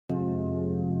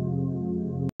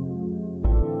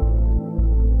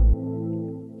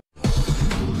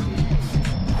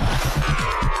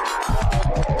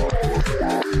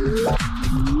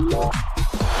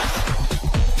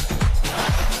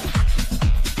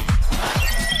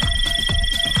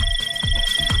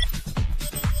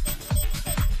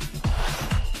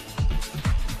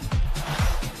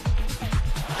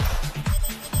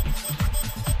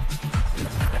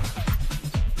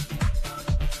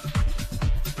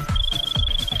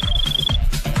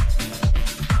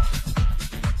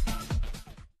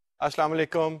अस्सलाम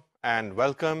वालेकुम and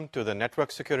welcome to the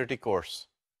network security course.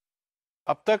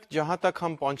 अब तक जहां तक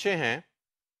हम पहुंचे हैं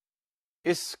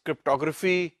इस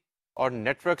क्रिप्टोग्राफी और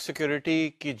नेटवर्क सिक्योरिटी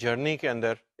की जर्नी के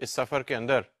अंदर, इस सफ़र के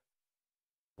अंदर,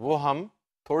 वो हम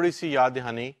थोड़ी सी याद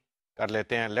दहानी कर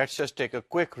लेते हैं। Let's just take a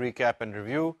quick recap and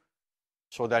review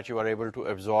so that you are able to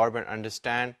absorb and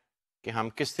understand कि हम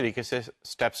किस तरीके से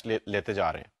स्टेप्स लेते जा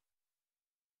रहे हैं।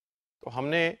 तो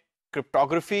हमने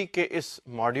क्रिप्टोग्राफी के इस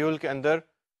मॉड्यूल के अंदर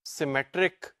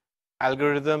सिमेट्रिक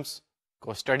एल्गोरिदम्स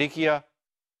को स्टडी किया,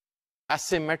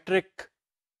 एसिमेट्रिक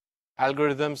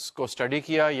एल्गोरिदम्स को स्टडी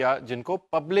किया, या जिनको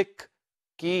पब्लिक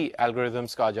की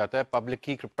एल्गोरिदम्स कहा जाता है, पब्लिक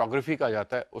की क्रिप्टोग्राफी कहा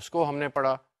जाता है, उसको हमने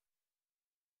पढ़ा।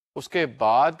 उसके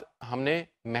बाद हमने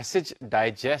मैसेज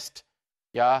डाइजेस्ट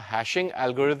या हैशिंग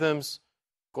एल्गोरिदम्स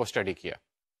को स्टडी किया।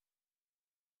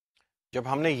 जब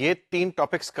हमने ये 3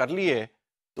 टॉपिक्स कर लिए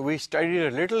तो we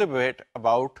studied a little bit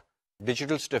about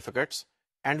digital certificates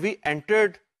and we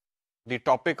entered the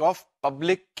topic of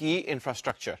public की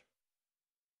इंफ्रास्ट्रक्चर।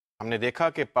 हमने देखा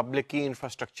कि पब्लिक की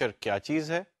इंफ्रास्ट्रक्चर क्या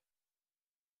चीज़ है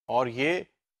और ये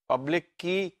पब्लिक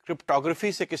की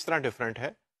क्रिप्टोग्राफी से किस तरह डिफरेंट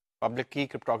है। पब्लिक की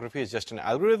cryptography is just an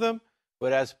algorithm,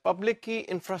 whereas public key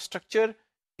infrastructure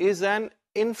is an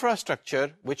infrastructure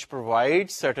which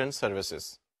provides certain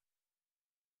services.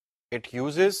 It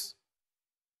uses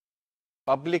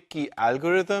public key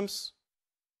algorithms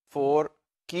for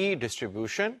key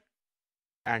distribution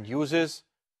and uses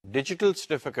digital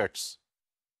certificates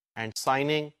and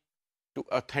signing to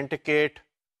authenticate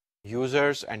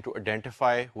users and to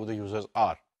identify who the users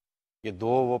are. ये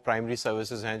दो वो primary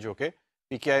services हैं जो कि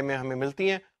PKI में हमें मिलती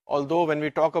हैं। Although when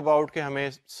we talk about कि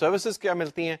हमें सर्विसेज क्या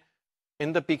मिलती हैं,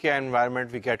 in the PKI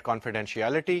environment we get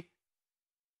confidentiality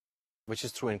which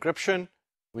is through encryption,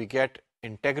 we get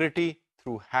integrity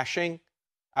through hashing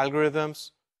algorithms,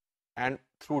 and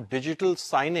through digital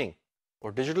signing or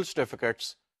digital certificates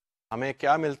हमें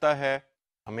क्या मिलता है,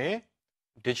 हमें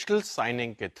digital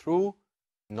signing के through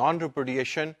non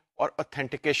repudiation और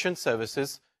authentication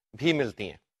services भी मिलती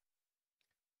हैं।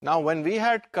 Now when we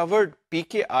had covered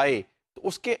PKI, तो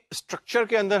उसके स्ट्रक्चर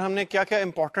के अंदर हमने क्या क्या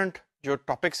इंपॉर्टेंट जो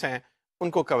टॉपिक्स हैं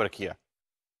उनको कवर किया।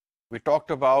 We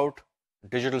talked about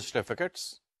digital certificates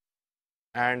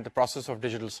and the process of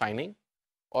digital signing,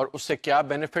 और उससे क्या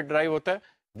बेनिफिट ड्राइव होता है।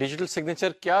 डिजिटल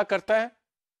सिग्नेचर क्या करता है,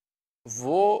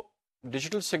 वो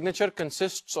digital signature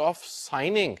consists of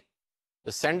signing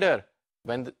the sender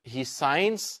when he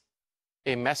science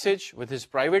a message with his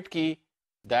private key,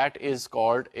 that is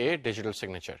called a digital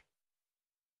signature.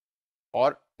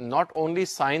 और not only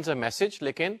signs a message,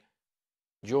 लेकिन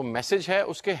जो message है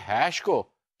उसके हैश को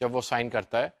जब वो साइन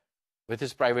करता है with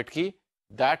his private key,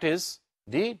 that is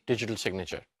the digital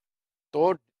signature.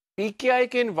 तो PKI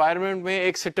के environment में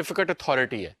एक सर्टिफिकेट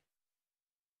अथॉरिटी है,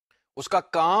 उसका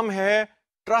काम है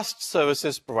ट्रस्ट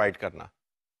सर्विसेज प्रोवाइड करना।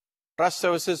 ट्रस्ट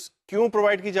सर्विसेज क्यों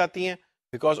प्रोवाइड की जाती हैं?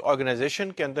 बिकॉज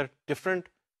ऑर्गेनाइजेशन के अंदर डिफरेंट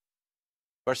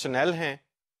पर्सनल हैं,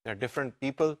 different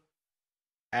people,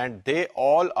 and they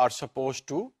all are suppose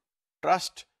to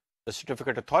trust the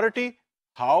certificate authority.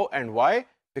 How and why?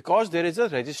 Because there is a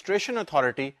registration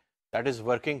authority that is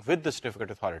working with the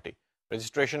certificate authority.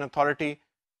 Registration authority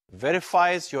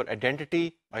verifies your identity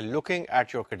by looking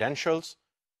at your credentials,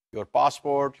 your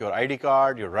passport, your ID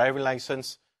card, your driving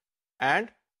license,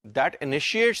 and that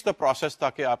initiates the process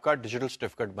ताकि आपका digital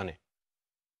certificate बने।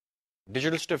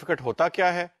 Digital certificate होता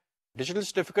क्या है? Digital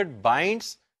certificate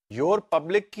binds your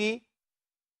public की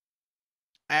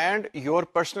and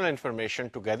your personal information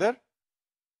together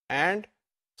and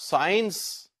science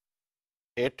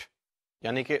it,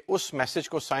 यानी कि उस मैसेज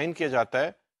को साइन किया जाता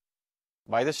है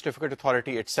by the certificate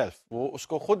authority itself. वो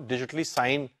उसको खुद डिजिटली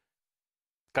साइन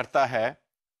करता है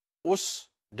उस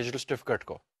डिजिटल सर्टिफिकेट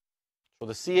को। So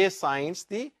the CA signs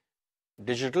the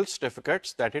digital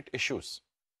certificates that it issues.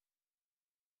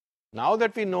 Now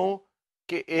that we know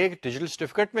कि एक डिजिटल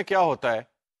सर्टिफिकेट में क्या होता है,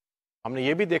 हमने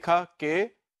ये भी देखा कि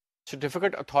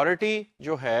सर्टिफिकेट अथॉरिटी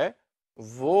जो है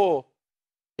वो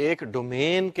एक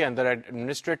डोमेन के अंदर,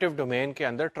 एडमिनिस्ट्रेटिव डोमेन के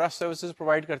अंदर ट्रस्ट सर्विसेज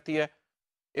प्रोवाइड करती है।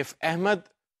 If Ahmad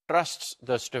trusts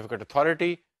the certificate authority,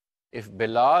 if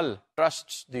Bilal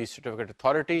trusts the certificate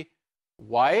authority,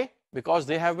 why? Because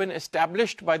they have been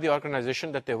established by the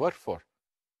organization that they work for.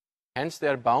 Hence, they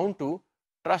are bound to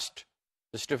trust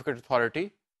the certificate authority,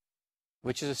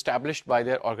 which is established by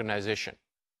their organization.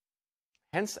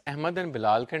 Hence, Ahmad and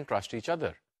Bilal can trust each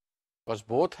other because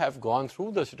both have gone through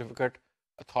the certificate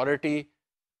authority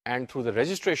and through the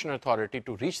registration authority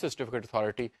to reach the certificate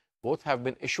authority. Both have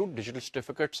been issued digital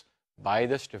certificates by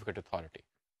the certificate authority.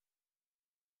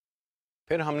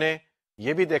 फिर हमने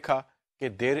ये भी देखा कि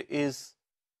there is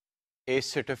A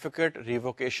certificate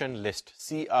revocation list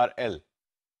CRL।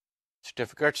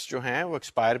 Certificates जो हैं वो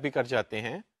expire भी कर जाते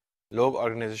हैं, लोग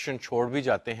ऑर्गेनाइजेशन छोड़ भी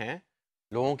जाते हैं,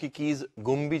 लोगों की कीज़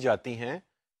गुम भी जाती हैं,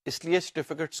 इसलिए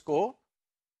सर्टिफिकेट्स को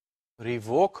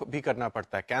रिवोक भी करना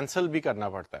पड़ता है, कैंसिल भी करना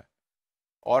पड़ता है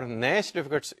और नए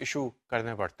सर्टिफिकेट्स इशू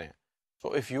करने पड़ते हैं।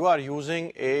 So if you are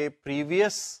using A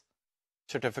previous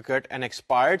certificate, an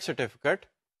expired certificate,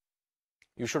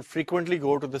 you should frequently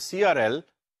go to the CRL,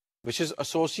 which is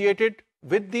associated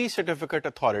with the certificate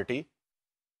authority,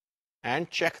 and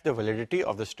check the validity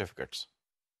of the certificates.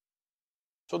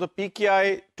 So the PKI,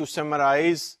 to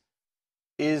summarize,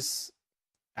 is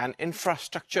an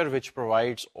infrastructure which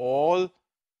provides all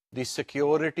the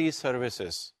security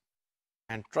services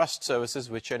and trust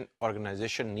services which an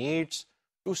organization needs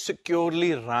to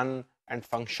securely run and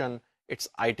function its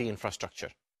IT infrastructure.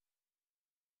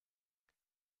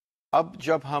 अब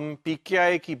जब हम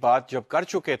PKI की बात जब कर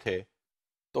चुके थे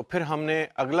तो फिर हमने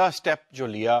अगला स्टेप जो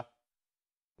लिया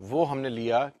वो हमने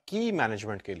लिया की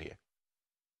मैनेजमेंट के लिए।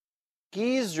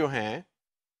 कीज जो हैं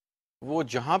वो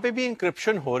जहां पे भी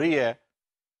इंक्रिप्शन हो रही है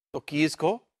तो कीज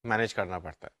को मैनेज करना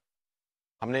पड़ता है।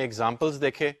 हमने एग्जांपल्स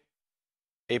देखे।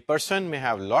 A person may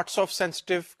have lots of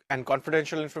sensitive and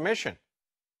confidential information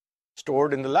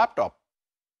stored in the laptop.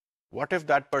 What if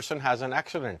that person has an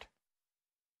accident?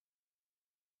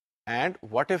 And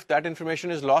what if that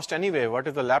information is lost anyway? What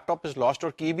if the laptop is lost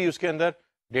और की भी उसके अंदर,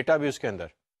 data भी उसके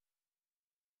अंदर?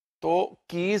 तो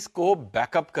keys को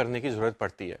बैकअप करने की जरूरत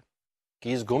पड़ती है।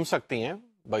 कीज गुम सकती हैं,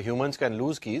 but humans can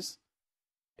lose keys.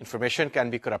 Information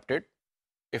can be corrupted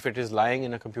if it is lying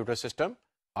in a computer system.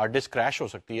 Hard disk crash हो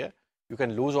सकती है. You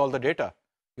can lose all the data.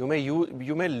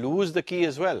 You may lose the key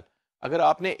as well. अगर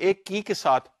आपने एक की के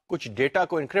साथ कुछ डेटा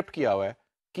को इनक्रिप्ट किया हुआ है,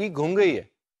 की गुम गई है,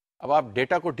 अब आप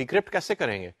डेटा को डिक्रिप्ट कैसे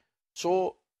करेंगे? So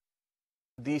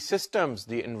the systems,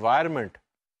 the environment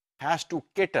has to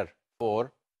cater for,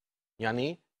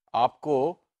 यानी आपको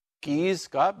कीज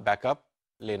का बैकअप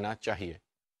लेना चाहिए।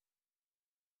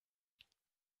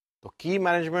 तो की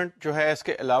मैनेजमेंट जो है,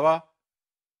 इसके अलावा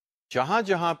जहां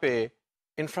जहां पे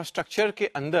इंफ्रास्ट्रक्चर के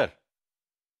अंदर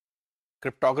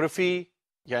क्रिप्टोग्राफी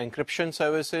या इंक्रिप्शन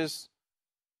सर्विसेज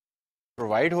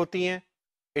प्रोवाइड होती हैं,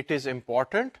 it is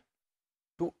important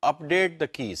to update the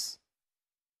keys,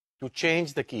 to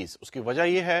change the keys. उसकी वजह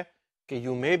यह है कि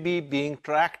you may be being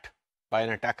tracked bye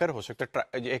an attacker. हो सकता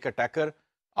है एक अटैकर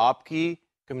आपकी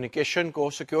कम्युनिकेशन को,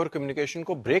 सिक्योर कम्युनिकेशन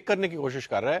को ब्रेक करने की कोशिश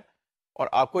कर रहा है और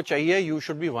आपको चाहिए you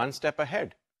should be one step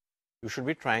ahead. You should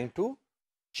be trying to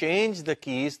change the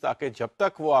keys, ताकि जब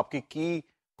तक वो आपकी की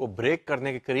को ब्रेक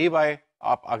करने के करीब आए,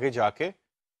 आप आगे जाके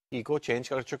की को चेंज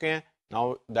कर चुके हैं।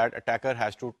 Now that attacker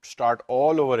has to start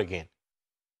all over again.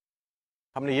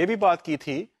 हमने ये भी बात की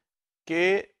थी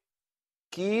कि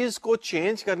कीज को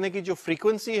चेंज करने की जो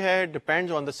फ्रीक्वेंसी है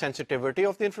depends on the sensitivity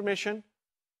of the information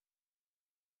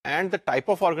and the type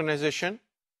of organisation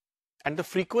and the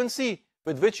frequency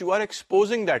with which you are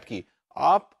exposing that की।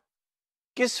 आप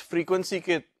किस फ्रीक्वेंसी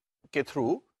के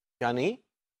थ्रू, यानी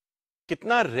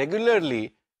कितना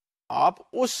रेगुलरली आप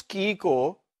उस की को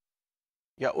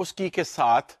या उस की के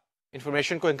साथ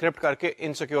इंफॉर्मेशन को एनक्रिप्ट करके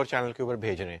इनसिक्योर चैनल के ऊपर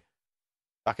भेज रहे हैं,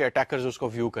 ताकि अटैकर्स उसको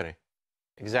व्यू करें,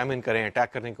 एग्जामिन करें,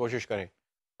 अटैक करने की कोशिश करें,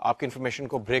 आपकी इंफॉर्मेशन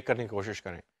को ब्रेक करने की कोशिश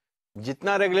करें।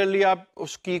 जितना रेगुलरली आप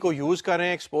उस की को यूज कर रहे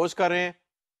हैं, एक्सपोज कर रहे हैं,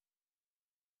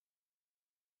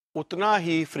 उतना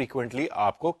ही फ्रीक्वेंटली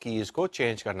आपको कीज को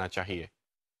चेंज करना चाहिए।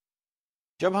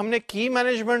 जब हमने की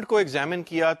मैनेजमेंट को एग्जामिन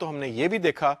किया तो हमने ये भी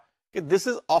देखा कि this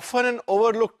is often N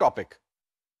overlook topic.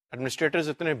 Administrators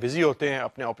इतने बिजी होते हैं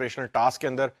अपने ऑपरेशनल टास्क के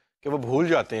अंदर कि वो भूल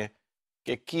जाते हैं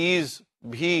कि कीज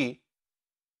भी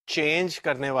चेंज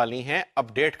करने वाली हैं,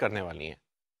 अपडेट करने वाली हैं।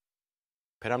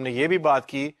 फिर हमने ये भी बात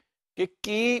की कि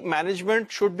की management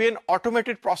should be N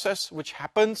automated process which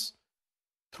happens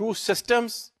through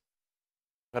systems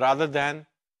rather than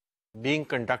being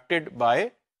conducted by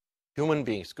human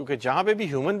beings, क्योंकि जहां पे भी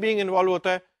ह्यूमन बीइंग इन्वॉल्व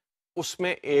होता है उसमें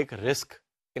एक रिस्क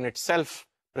इन इटसेल्फ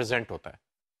प्रेजेंट होता है।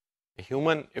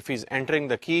 Human if is entering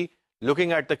the key,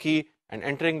 looking at the key and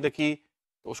entering the key,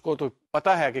 तो उसको तो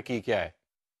पता है कि की क्या है,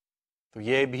 तो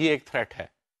ये भी एक थ्रेट है।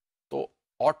 तो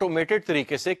ऑटोमेटेड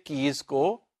तरीके से कीज को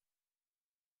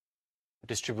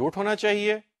डिस्ट्रीब्यूट होना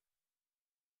चाहिए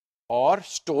और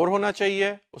स्टोर होना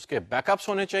चाहिए, उसके बैकअप्स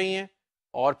होने चाहिए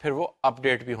और फिर वो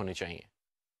अपडेट भी होनी चाहिए।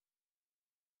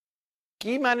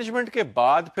 की मैनेजमेंट के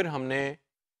बाद फिर हमने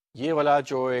ये वाला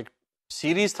जो एक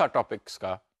सीरीज था टॉपिक्स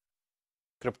का,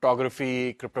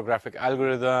 क्रिप्टोग्राफी, क्रिप्टोग्राफिक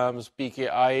एल्गोरिथम्स,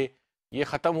 पीकेआई, ये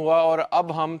ख़त्म हुआ और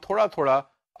अब हम थोड़ा थोड़ा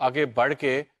आगे बढ़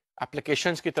के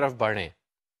एप्लीकेशंस की तरफ बढ़े।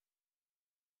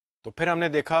 तो फिर हमने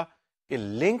देखा कि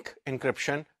link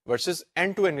encryption versus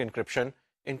and to end encryption,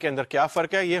 इनके अंदर क्या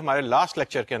फ़र्क है, ये हमारे लास्ट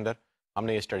लेक्चर के अंदर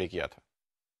हमने ये स्टडी किया था.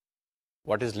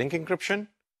 What is link encryption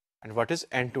and what is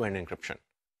and to end encryption.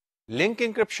 Link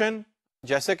encryption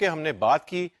जैसे कि हमने बात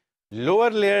की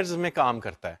लोअर लेयर्स में काम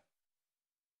करता है,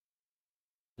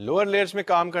 लोअर लेयर्स में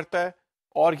काम करता है,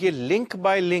 और ये link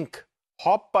by link,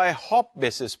 hop bye hop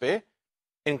basis पे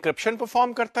इंक्रिप्शन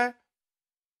परफॉर्म करता है.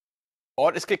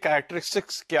 और इसके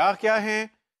कैरेक्टरिस्टिक्स क्या क्या हैं?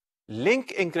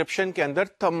 लिंक इंक्रिप्शन के अंदर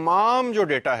तमाम जो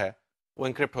डेटा है वो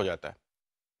इंक्रिप्ट हो जाता है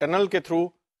टनल के through.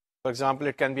 For example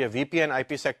it can be a VPN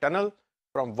IPsec tunnel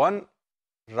from one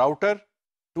router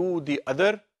to the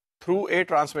other through a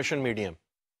transmission medium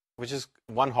which is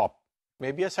one hop,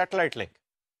 may be a satellite link,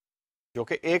 जो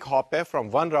कि एक hop है from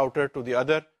one router to the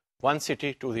other, one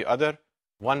city to the other,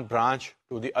 one branch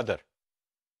to the other.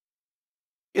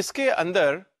 इसके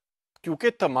अंदर क्योंकि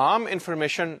तमाम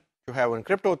information जो है वो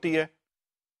इंक्रिप्ट होती है,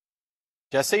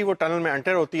 जैसे ही वो टनल में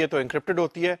एंटर होती है तो इंक्रिप्टेड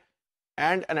होती है,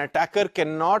 and an attacker can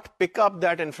not pick up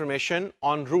that information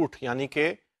on root, यानी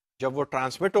कि जब वो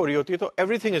ट्रांसमिट हो रही होती है तो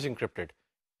everything is encrypted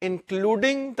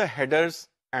including the headers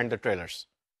and the trailers.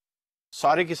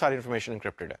 सारी की सारी इंफॉर्मेशन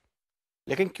इंक्रिप्टेड है.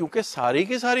 लेकिन क्योंकि सारी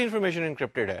की सारी इंफॉर्मेशन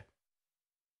इंक्रिप्टेड है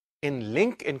इन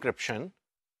लिंक इंक्रिप्शन,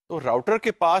 तो राउटर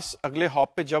के पास अगले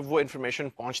हॉप पे जब वो इंफॉर्मेशन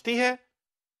पहुंचती है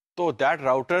तो that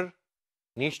router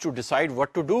needs to decide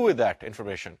what to do with that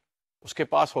information. उसके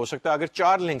पास हो सकता है अगर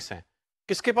 4 लिंक्स हैं,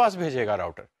 किसके पास भेजेगा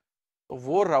राउटर? तो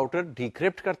वो राउटर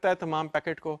डिक्रिप्ट करता है तमाम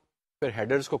पैकेट को, फिर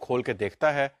हेडर्स को खोल के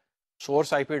देखता है,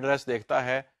 सोर्स आईपी एड्रेस देखता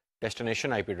है,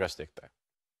 डेस्टिनेशन आईपी एड्रेस देखता है.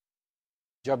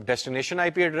 जब destination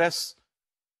IP address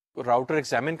router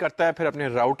examine करता है, फिर अपने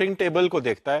राउटिंग टेबल को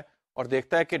देखता है और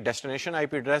देखता है कि डेस्टिनेशन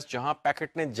आईपी एड्रेस जहां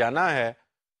पैकेट ने जाना है,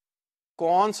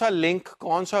 कौन सा लिंक,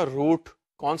 कौन सा रूट,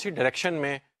 कौन सी डायरेक्शन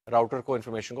में राउटर को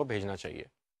इंफॉर्मेशन को भेजना चाहिए.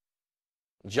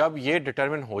 जब ये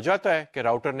डिटरमिन हो जाता है कि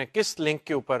राउटर ने किस लिंक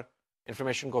के ऊपर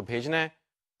इंफॉर्मेशन को भेजना है,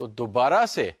 तो दोबारा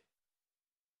से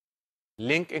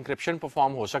लिंक इंक्रिप्शन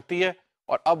परफॉर्म हो सकती है,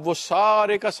 और अब वो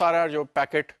सारे का सारा जो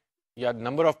पैकेट या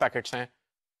नंबर ऑफ पैकेट्स हैं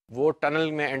वो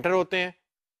टनल में एंटर होते हैं.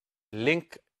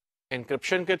 लिंक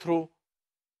इंक्रिप्शन के थ्रू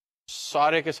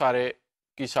सारे के सारे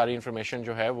की सारी इंफॉर्मेशन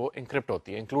जो है वो इंक्रिप्ट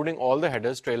होती है, including all the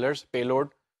headers, trailers,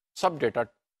 payload, सब डेटा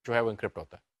जो है वो इंक्रिप्ट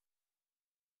होता है.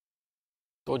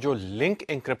 तो जो लिंक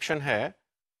इंक्रिप्शन है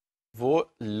वो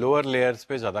लोअर लेयर्स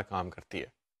पे ज़्यादा काम करती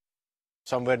है,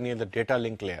 somewhere near the data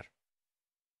link layer,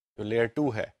 जो लेयर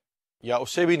 2 है, या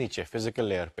उससे भी नीचे फिजिकल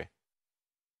लेयर पे.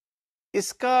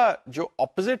 इसका जो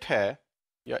ऑपोजिट है,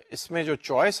 या इसमें जो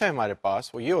चॉइस है हमारे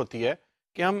पास, वो ये होती है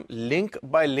कि हम लिंक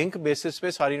बाय लिंक बेसिस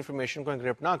पे सारी इंफॉर्मेशन को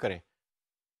इंक्रिप्ट ना करें,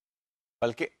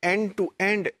 बल्कि एंड टू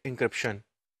एंड इंक्रिप्शन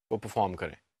को परफॉर्म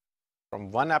करें, from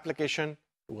one application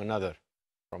to another,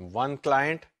 from one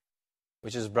client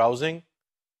which is browsing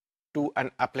to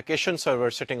an application server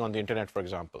sitting on the internet, for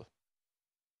example.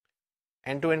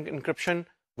 End-to-end encryption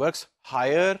works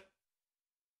higher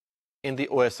in the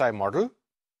OSI model,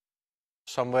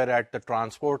 somewhere at the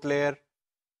transport layer,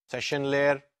 session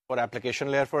layer, or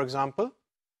application layer, for example.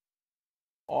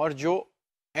 और जो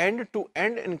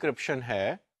end-to-end encryption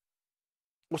है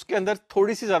उसके अंदर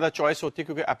थोड़ी सी ज़्यादा choice होती है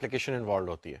क्योंकि एप्लीकेशन इन्वॉल्व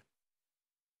होती है,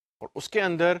 और उसके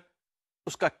अंदर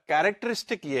उसका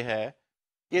कैरेक्टरिस्टिक ये है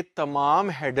कि तमाम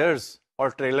हेडर्स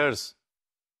और ट्रेलर्स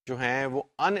जो हैं वो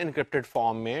अनइनक्रिप्टेड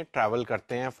फॉर्म में ट्रैवल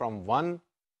करते हैं from one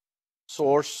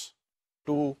source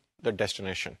to the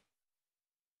destination.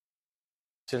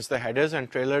 Since the headers and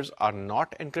trailers are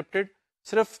not encrypted,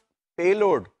 सिर्फ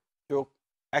पेलोड जो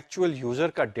एक्चुअल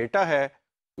यूजर का डेटा है,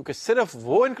 क्योंकि सिर्फ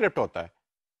वो इनक्रिप्ट होता है,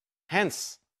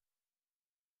 hence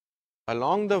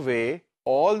along the way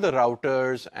all the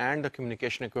routers and the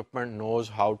communication equipment knows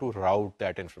how to route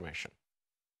that information.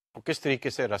 तो किस तरीके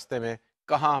से रास्ते में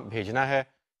कहाँ भेजना है,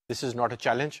 this is not a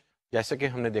challenge, जैसे कि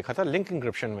हमने देखा था लिंक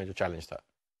इंक्रिप्शन में जो चैलेंज था.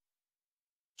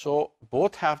 So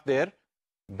both have their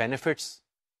benefits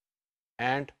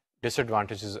and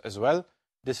disadvantages as well.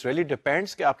 This really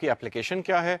depends कि आपकी एप्लीकेशन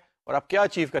क्या है और आप क्या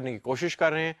अचीव करने की कोशिश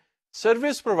कर रहे हैं.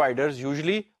 Service providers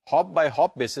usually hop bye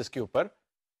hop basis के ऊपर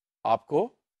आपको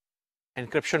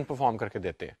एनक्रिप्शन परफॉर्म करके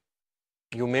देते हैं.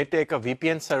 You may take a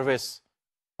VPN service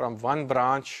from one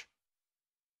branch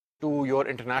to your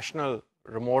international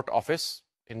remote office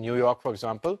in New York, for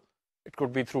example. It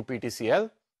could be through PTCL,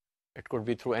 it could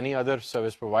be through any other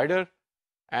service provider,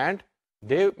 and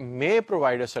they may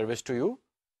provide a service to you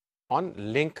on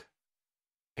link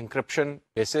encryption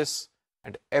basis,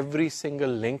 and every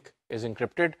single link is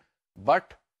encrypted.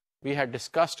 But we had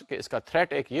discussed कि इसका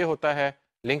threat एक ये होता है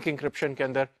link encryption के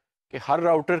अंदर कि हर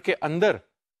router के अंदर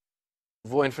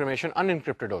वो इंफॉर्मेशन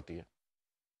अनइनक्रिप्टेड होती है,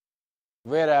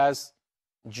 whereas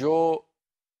जो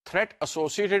थ्रेट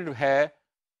एसोसिएटेड है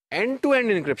एंड टू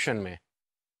एंड इंक्रिप्शन में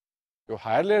जो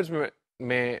हायर लेयर्स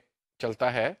में चलता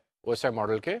है ओएसआई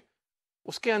मॉडल के,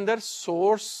 उसके अंदर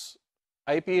source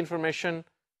IP information,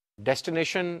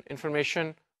 destination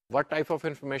information, what type of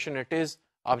information it is,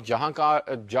 आप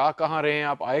जा कहाँ रहे हैं,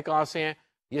 आप आए कहाँ से हैं,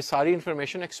 ये सारी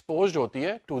इंफॉर्मेशन एक्सपोज्ड होती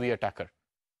है टू द अटैकर।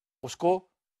 उसको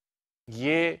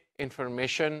ये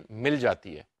इंफॉर्मेशन मिल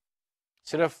जाती है।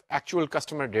 सिर्फ एक्चुअल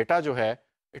कस्टमर डेटा जो है,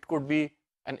 it could be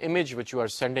an image which you are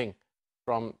sending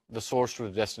from the source to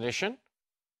the destination,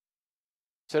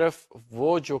 सिर्फ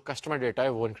वो जो कस्टमर डेटा है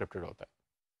वो इनक्रिप्टेड होता है।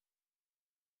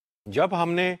 जब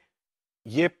हमने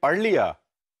ये पढ़ लिया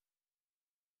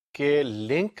कि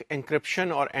लिंक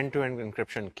इंक्रिप्शन और एंड टू एंड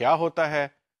इंक्रिप्शन क्या होता है,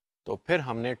 तो फिर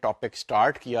हमने टॉपिक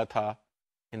स्टार्ट किया था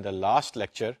इन द लास्ट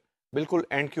लेक्चर, बिल्कुल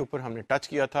एंड के ऊपर हमने टच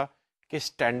किया था कि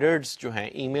स्टैंडर्ड्स जो हैं,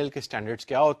 ईमेल के स्टैंडर्ड्स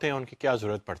क्या होते हैं, उनकी क्या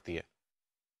ज़रूरत पड़ती है।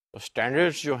 तो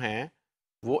स्टैंडर्ड्स जो हैं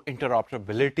वो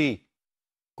इंटरऑपरेबिलिटी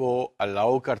को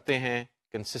अलाउ करते हैं,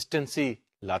 कंसिस्टेंसी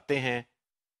लाते हैं।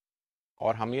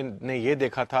 और हमने ये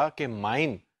देखा था कि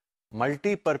mime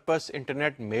multipurpose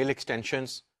internet mail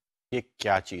extensions ये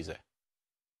क्या चीज़ है।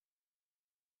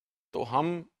 तो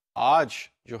हम आज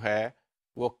जो है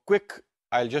वो quick,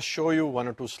 I just show you 1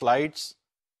 or 2 slides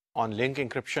on link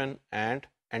encryption and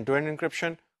and to end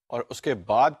encryption, और उसके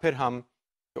बाद फिर हम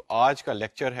जो आज का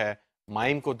लेक्चर है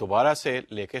माइम को दोबारा से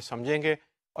लेके समझेंगे,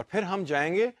 और फिर हम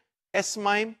जाएंगे एस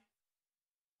माइम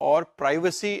और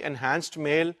प्राइवेसी एनहांस्ड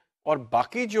मेल और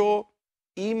बाकी जो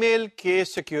ईमेल के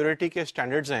सिक्योरिटी के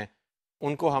स्टैंडर्ड्स हैं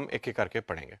उनको हम एक एक करके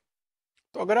पढ़ेंगे।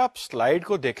 तो अगर आप स्लाइड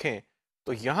को देखें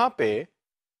तो यहाँ पे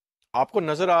आपको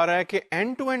नजर आ रहा है कि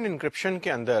एंड टू एंड इंक्रिप्शन के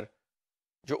अंदर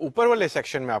जो ऊपर वाले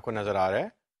सेक्शन में आपको नजर आ रहा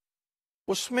है,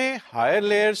 उसमें हायर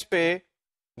लेयर्स पे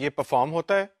ये परफॉर्म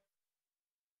होता है,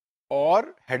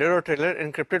 और हेडर और ट्रेलर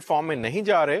इनक्रिप्टेड फॉर्म में नहीं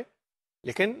जा रहे,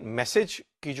 लेकिन मैसेज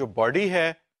की जो बॉडी है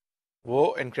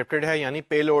वो इनक्रिप्टेड है, यानी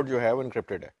पेलोड जो है वो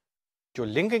इनक्रिप्टेड है। जो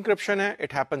लिंक इंक्रिप्शन है,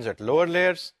 it happens at lower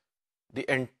layers, the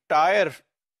entire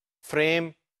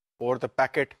frame और the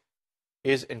packet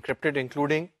is encrypted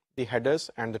including the headers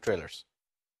and the trailers.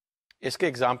 इसके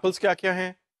एग्जांपल्स क्या क्या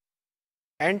हैं?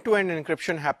 And to end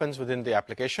encryption happens with in the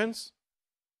applications,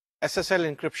 SSL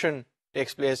encryption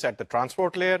takes place at the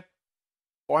transport layer,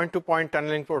 point-to-point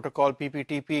tunneling protocol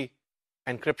PPTP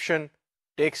encryption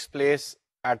takes place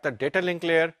at the data link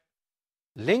layer,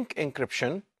 link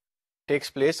encryption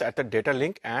takes place at the data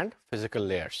link and physical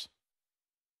layers.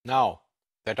 Now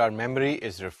that our memory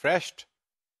is refreshed,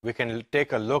 we can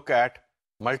take a look at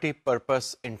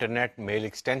multi-purpose internet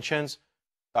mail extensions,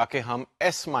 ताकि हम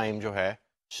S-MIME जो है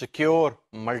secure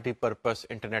multi-purpose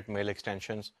internet mail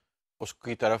extensions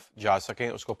उसकी तरफ जा सकें,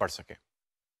 उसको पढ़ सकें।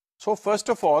 So first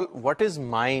of all, what is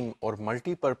mime और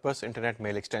मल्टीपर्पस इंटरनेट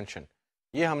मेल एक्सटेंशन,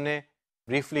 ये हमने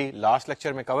ब्रीफली लास्ट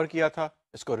लेक्चर में कवर किया था,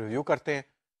 इसको रिव्यू करते हैं।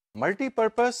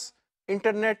 Multipurpose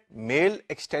internet mail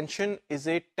extension is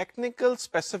a technical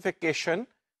specification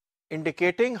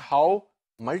indicating how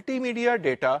multimedia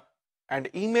data and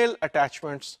email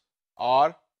attachments are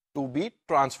to be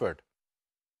transferred.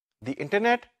 The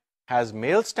internet has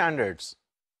mail standards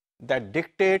that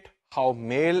dictate how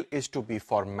mail is to be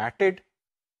formatted,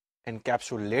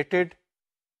 encapsulated,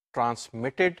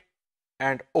 transmitted,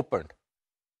 and opened.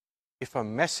 If a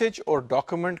message or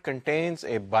document contains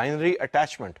a binary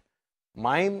attachment,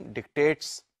 MIME dictates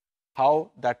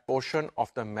how that portion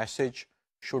of the message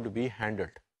should be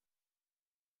handled.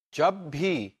 जब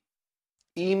भी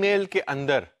email के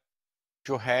अंदर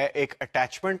जो है एक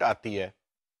attachment आती है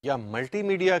या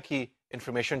मल्टीमीडिया की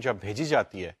इंफॉर्मेशन जब भेजी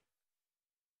जाती है,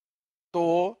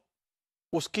 तो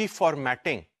उसकी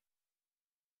फॉर्मेटिंग,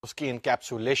 उसकी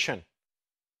इनकैप्सुलेशन,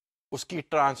 उसकी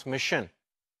ट्रांसमिशन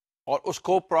और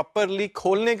उसको प्रॉपरली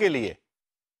खोलने के लिए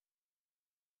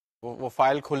वो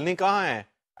फाइल खुलनी कहाँ है?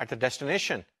 At the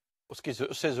destination.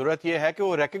 उससे ज़रूरत यह है कि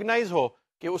वो रिकग्नाइज हो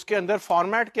कि उसके अंदर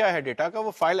फॉर्मेट क्या है डेटा का,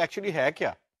 वो फाइल एक्चुअली है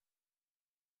क्या।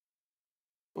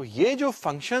 तो ये जो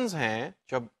फंक्शंस हैं,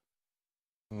 जब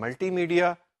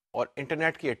मल्टीमीडिया और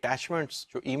इंटरनेट की अटैचमेंट्स,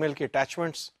 जो ईमेल की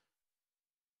अटैचमेंट्स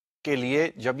के लिए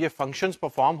जब ये फंक्शंस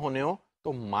परफॉर्म होने हो,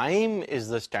 तो माइम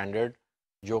इज द स्टैंडर्ड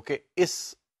जो कि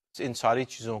इन सारी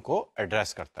चीजों को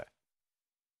एड्रेस करता है।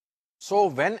 So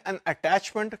when an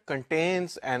attachment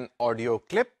contains an audio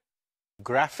clip,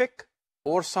 graphic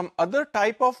और some other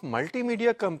type of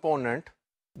multimedia component,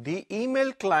 the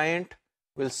email client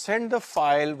will send the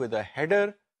file with a header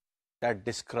that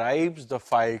describes the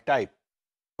file type.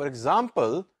 For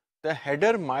example, the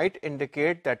header might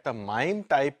indicate that the MIME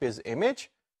type is image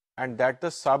and that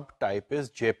the subtype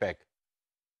is JPEG.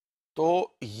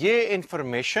 तो ये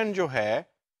information जो है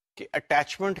कि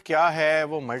attachment क्या है,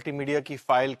 वो multimedia की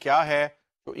file क्या है,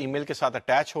 तो जो ईमेल के साथ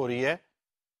अटैच हो रही है,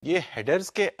 ये हेडर्स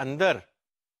के अंदर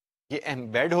ये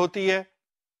एम्बेड होती है।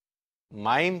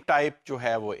 माइम टाइप जो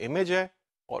है वो इमेज है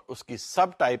और उसकी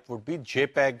सब type would be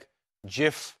JPEG,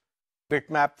 GIF,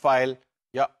 bitmap file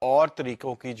या और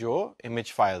तरीकों की जो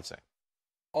इमेज फाइल्स हैं।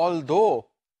 Although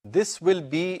this will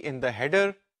be in the header,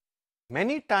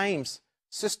 many times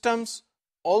systems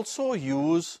also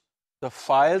use the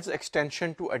files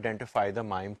extension to identify the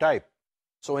MIME type.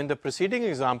 So in the preceding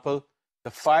example,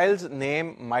 the file's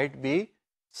name might be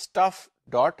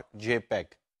stuff.jpg.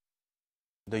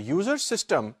 The user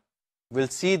system will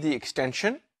see the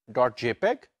extension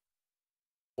 .jpg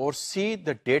or see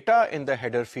the data in the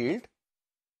header field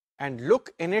and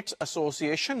look in its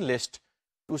association list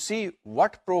to see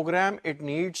what program it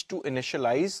needs to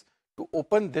initialize to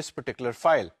open this particular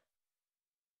file.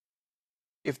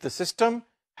 If the system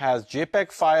has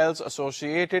JPEG files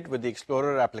associated with the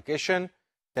Explorer application,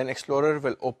 then Explorer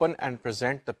will open and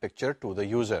present the picture to the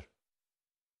user.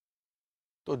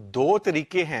 तो दो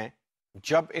तरीके हैं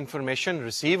जब information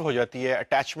receive हो जाती है,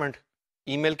 attachment,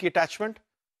 email की attachment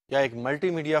या एक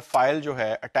मल्टीमीडिया फाइल जो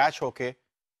है अटैच होके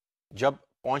जब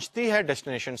पहुंचती है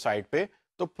डेस्टिनेशन साइट पे,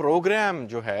 तो प्रोग्राम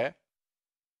जो है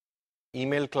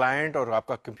ईमेल क्लाइंट और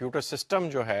आपका कंप्यूटर सिस्टम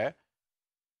जो है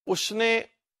उसने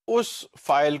उस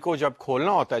फाइल को जब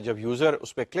खोलना होता है, जब यूजर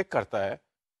उस पर क्लिक करता है,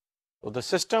 तो the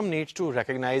system needs to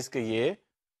recognise कि ये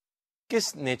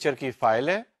किस नेचर की फाइल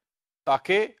है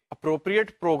ताकि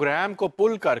अप्रोप्रिएट प्रोग्राम को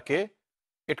पुल करके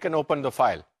it can open the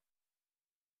file.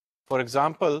 For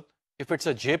example, if it's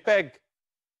a JPEG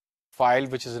file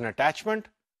which is an attachment,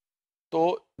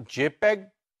 तो जेपेग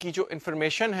की जो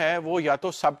इंफॉर्मेशन है वो या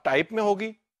तो सब टाइप में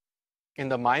होगी इन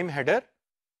द माइम हेडर,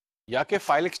 या कि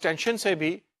फाइल एक्सटेंशन से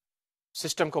भी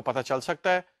सिस्टम को पता चल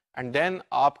सकता है. एंड देन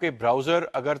आपके ब्राउजर,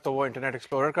 अगर तो वो इंटरनेट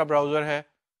एक्सप्लोरर का ब्राउजर है,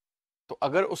 तो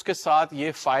अगर उसके साथ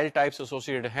ये फाइल टाइप्स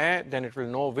एसोसिएटेड हैं, then it will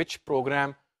know which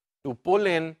programme to pull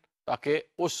इन ताकि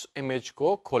उस इमेज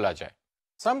को खोला जाए.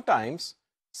 Sometimes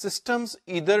systems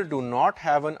either do not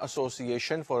have an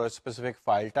association for a specific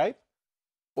file type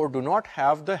or do not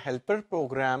have the helper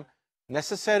program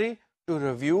necessary to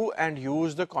review and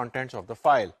use the contents of the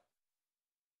file.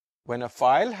 When a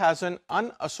file has an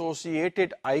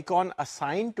unassociated icon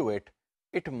assigned to it,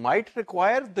 it might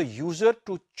require the user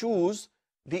to choose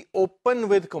the Open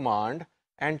With command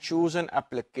and choose an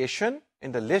application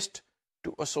in the list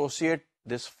to associate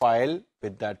this file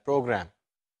with that program.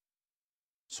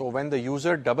 So when the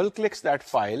user double-clicks that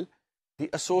file, the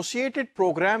associated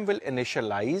program will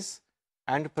initialize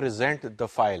and present the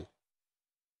file.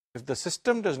 If the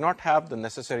system does not have the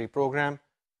necessary program,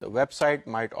 the website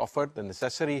might offer the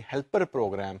necessary helper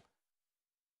program,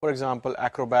 for example,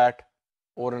 Acrobat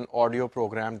or an audio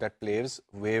program that plays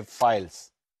WAV files.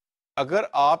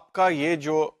 अगर आपका ये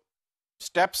जो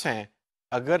steps हैं,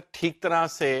 अगर ठीक तरह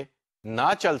से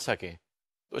ना चल सकें,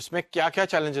 तो इसमें क्या-क्या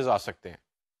challenges आ सकते हैं?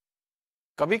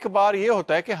 कभी कभार ये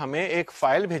होता है कि हमें एक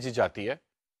फाइल भेजी जाती है.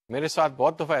 मेरे साथ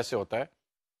बहुत दफ़ा ऐसे होता है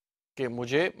कि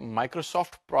मुझे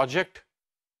माइक्रोसॉफ्ट प्रोजेक्ट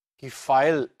की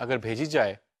फाइल अगर भेजी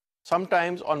जाए,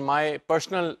 sometimes on my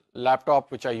personal laptop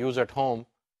which I use at home,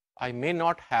 I may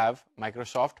not have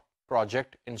Microsoft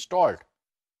project installed.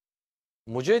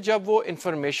 मुझे जब वो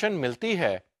इंफॉर्मेशन मिलती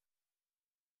है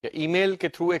या ईमेल के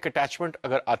थ्रू एक अटैचमेंट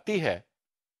अगर आती है,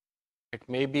 it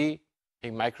may be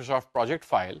A Microsoft project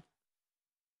file,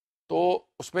 तो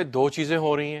उसमें दो चीज़ें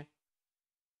हो रही हैं.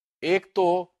 एक तो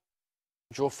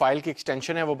जो फाइल की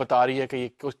एक्सटेंशन है वो बता रही है कि ये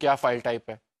क्या फाइल टाइप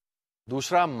है.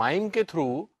 दूसरा, माइम के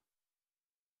through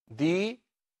the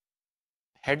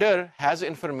header has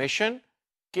information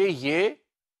कि ये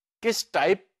किस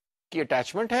टाइप की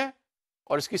अटैचमेंट है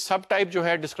और इसकी सब टाइप जो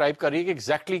है डिस्क्राइब कर रही है कि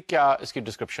एग्जैक्टली क्या इसकी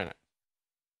डिस्क्रिप्शन है.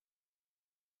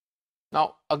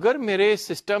 नाउ अगर मेरे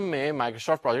सिस्टम में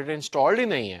माइक्रोसॉफ्ट प्रोजेक्ट इंस्टॉल्ड ही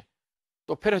नहीं है,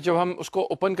 तो फिर जब हम उसको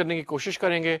ओपन करने की कोशिश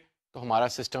करेंगे तो हमारा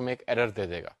सिस्टम एक एरर दे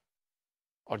देगा.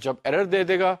 और जब एरर दे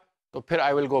देगा तो फिर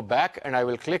I will go back and I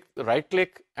will click right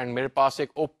click and मेरे पास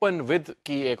एक ओपन विद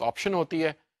की एक ऑप्शन होती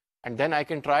है, and then I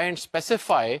can try and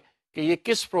specify कि ये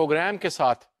किस प्रोग्राम के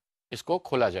साथ इसको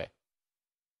खोला जाए.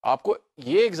 आपको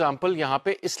ये एग्जांपल यहाँ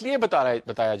पे इसलिए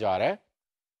बताया जा रहा है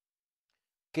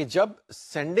कि जब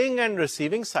सेंडिंग एंड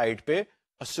रिसीविंग साइड पे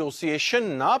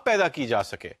एसोसिएशन ना पैदा की जा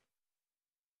सके.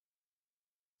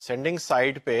 सेंडिंग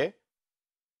साइड पे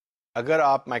अगर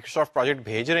आप माइक्रोसॉफ्ट प्रोजेक्ट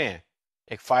भेज रहे हैं,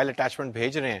 एक फाइल अटैचमेंट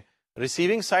भेज रहे हैं,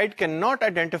 receiving side can not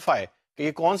identify कि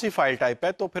ये कौन सी फाइल टाइप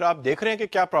है, तो फिर आप देख रहे हैं कि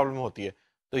क्या प्रॉब्लम होती है.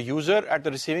 The user at the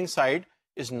receiving side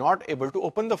is not able to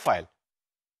open the file.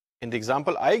 In the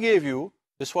example I gave you,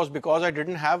 this was because I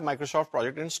didn't have Microsoft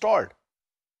project installed.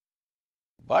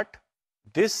 But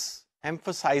this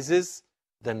emphasizes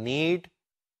the need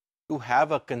to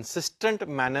have a consistent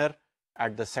manner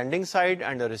at the sending side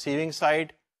and the receiving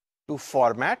side to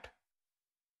format,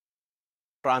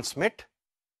 transmit,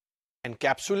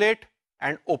 encapsulate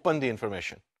and open the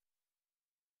information.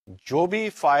 जो भी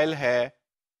file है,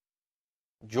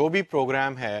 जो भी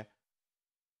programme है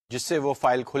जिससे वो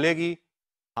file खुलेगी,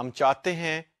 हम चाहते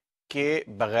हैं कि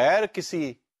बगैर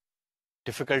किसी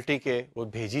डिफ़िकल्टी के वो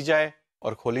भेजी जाए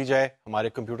और खोली जाए. हमारे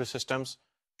कंप्यूटर सिस्टम्स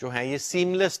जो हैं ये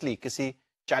सीमलेसली किसी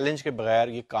चैलेंज के बगैर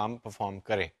ये काम परफॉर्म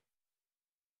करें.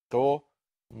 तो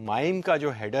माइम का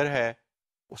जो हेडर है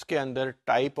उसके अंदर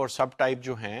टाइप और सब टाइप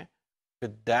जो हैं,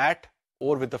 with that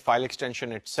or with the file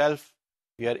extension itself,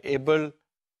 we are able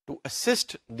to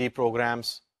assist the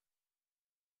programs,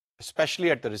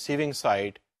 especially at the receiving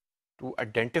side, to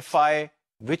identify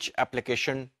which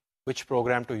application, which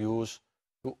program to use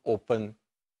to open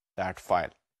that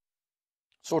file.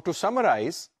 So to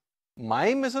summarize,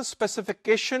 MIME is a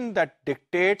specification that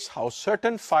dictates how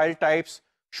certain file types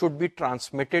should be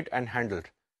transmitted and handled.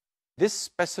 This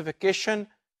specification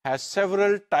has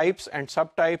several types and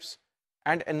subtypes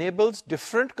and enables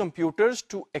different computers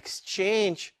to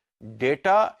exchange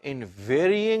data in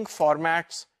varying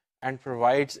formats and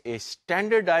provides a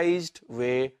standardized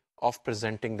way of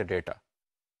presenting the data.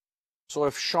 So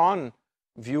if Sean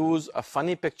views a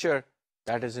funny picture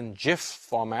that is in GIF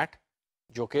format,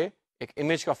 जो कि एक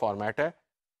image का format है,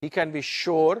 he can be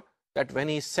sure that when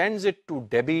he sends it to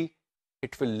Debbie,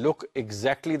 it will look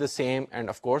exactly the same and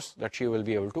of course that she will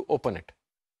be able to open it.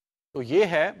 तो ये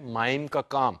है MIME का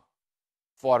काम.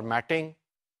 Formatting,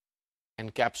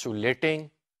 encapsulating,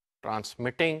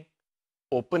 transmitting,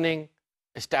 opening,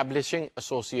 establishing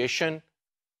association,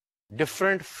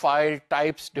 different file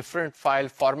types, different file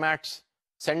formats,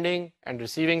 sending and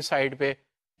receiving side पे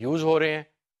use हो रहे हैं.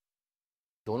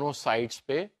 दोनों sides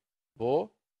पे वो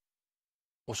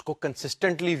उसको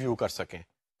consistently view कर सकें,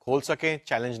 खोल सकें,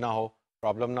 challenge ना हो,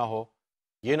 problem ना हो,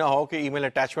 ये ना हो कि email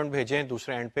attachment भेजें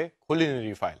दूसरे end पे खुल ही नहीं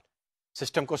रही फाइल,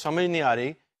 सिस्टम को समझ नहीं आ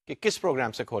रही कि किस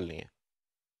प्रोग्राम से खोलनी है.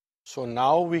 So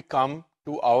now we come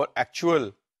to our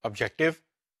actual objective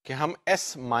कि हम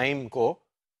S-MIME को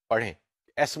पढ़ें.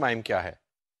 S-MIME क्या है?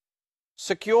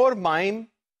 Secure MIME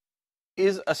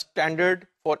is a standard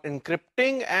for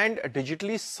encrypting and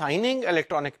digitally signing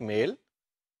electronic mail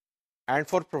and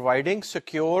for providing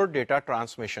secure data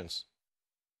transmissions.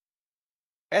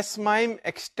 S-MIME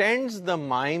extends the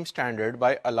MIME standard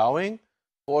by allowing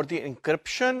for the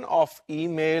encryption of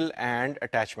email and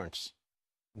attachments.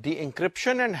 The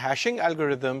encryption and hashing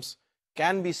algorithms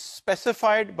can be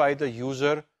specified by the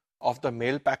user of the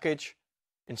mail package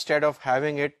instead of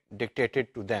having it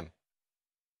dictated to them.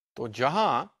 तो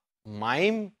जहाँ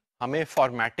MIME हमें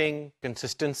formatting,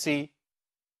 consistency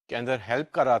के अंदर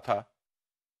help कर रहा था,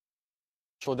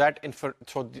 so that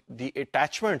the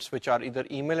attachments which are either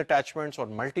email attachments or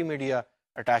multimedia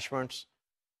attachments,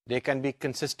 they can be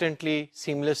consistently,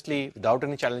 seamlessly, without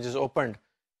any challenges opened.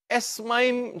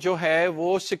 S-MIME जो है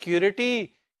वो security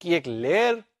की एक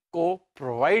layer को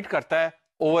provide करता है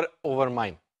over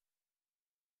MIME.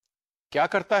 क्या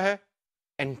करता है?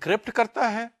 Encrypt करता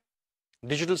है,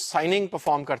 digital signing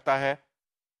perform करता है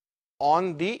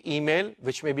on the email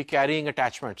which may be carrying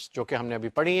attachments, जो कि हमने अभी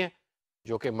पढ़ी हैं,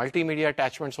 जो कि multimedia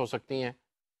attachments हो सकती हैं.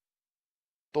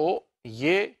 तो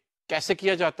ये कैसे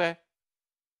किया जाता है?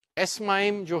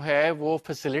 S-MIME जो है वो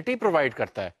facility provide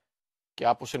करता है कि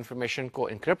आप उस information को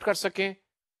encrypt कर सकें,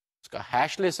 उसका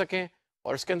hash ले सकें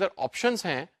और इसके अंदर options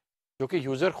हैं जो कि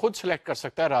user खुद select कर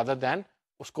सकता है rather than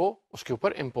उसको उसके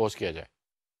ऊपर impose किया जाए.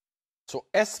 So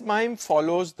S-MIME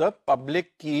follows the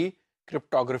public key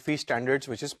cryptography standards,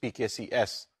 which is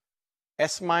PKCS.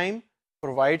 S-MIME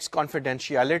provides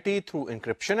confidentiality through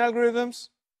encryption algorithms,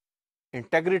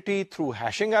 integrity through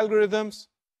hashing algorithms,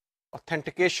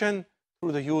 authentication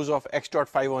through the use of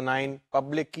X.509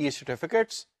 public key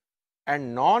certificates,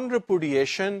 and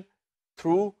non-repudiation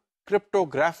through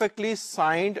cryptographically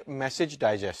signed message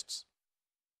digests.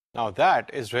 Now that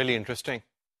is really interesting.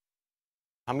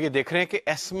 हम ये देख रहे हैं कि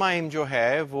S-MIME जो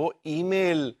है वो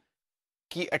email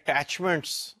की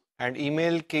अटैचमेंट्स एंड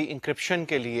ईमेल की इंक्रिप्शन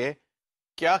के लिए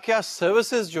क्या-क्या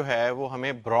सर्विसेज जो है वो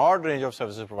हमें broad range of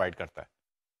services provide करता है.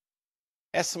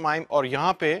 S-MIME और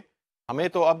यहाँ पे हमें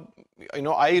तो अब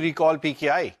आई रिकॉल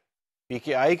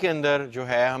PKI के अंदर जो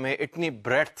है हमें इतनी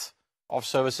ब्रेड्थ ऑफ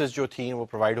सर्विसेज जो थी वो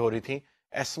प्रोवाइड हो रही थी.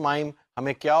 S-MIME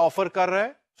हमें क्या ऑफर कर रहा है,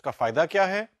 उसका फायदा क्या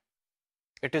है?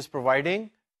 It is providing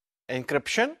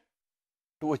encryption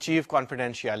to achieve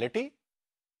confidentiality.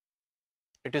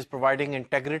 It is providing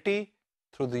integrity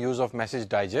through the use of message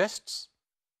digests.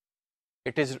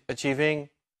 It is achieving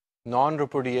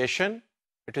non-repudiation.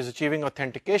 It is achieving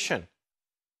authentication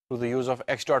through the use of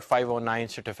X.509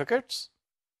 certificates,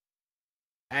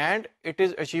 and it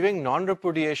is achieving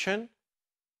non-repudiation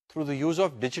through the use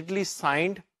of digitally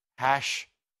signed hash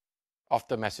of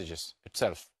the messages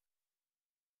itself.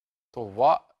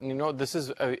 So this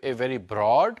is a very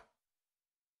broad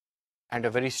and a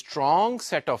very strong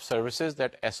set of services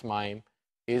that S-MIME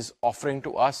is offering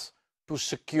to us to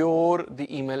secure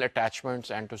the email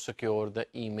attachments and to secure the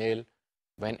email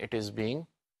when it is being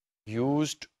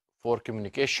used for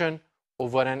communication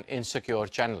over an insecure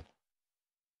channel.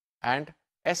 And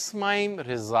S-MIME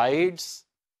resides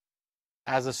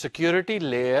as a security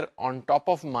layer on top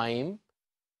of MIME,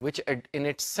 which in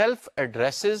itself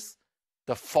addresses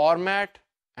the format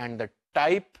and the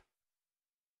type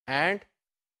and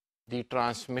the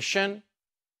transmission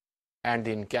and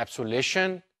the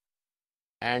encapsulation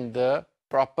and the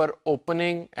proper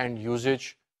opening and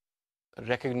usage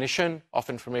recognition of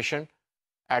information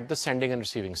at the sending and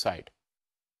receiving side.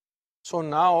 So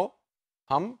now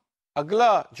हम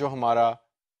अगला जो हमारा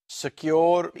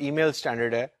secure email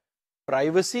standard है,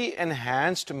 privacy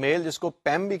enhanced mail जिसको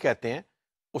PEM भी कहते हैं,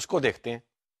 उसको देखते हैं.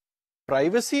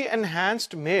 Privacy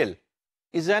enhanced mail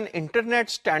is an internet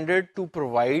standard to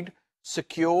provide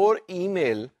secure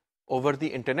email over the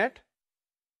internet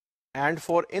and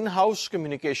for in-house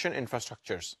communication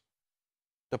infrastructures.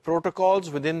 The protocols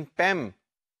within PEM,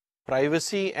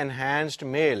 privacy enhanced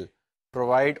mail,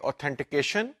 provide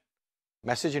authentication,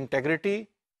 message integrity,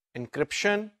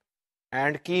 encryption,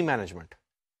 and key management.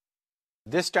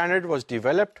 This standard was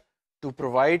developed to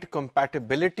provide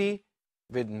compatibility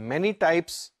with many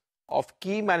types of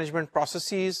key management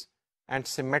processes and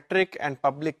symmetric and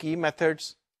public key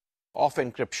methods of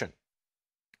encryption.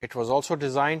 It was also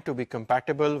designed to be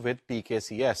compatible with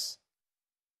PKCS.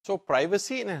 So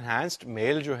privacy enhanced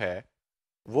mail जो है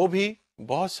वो भी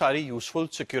बहुत सारी useful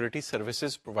security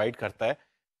services provide करता है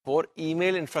for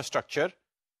email infrastructure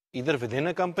either within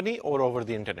a company or over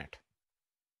the internet.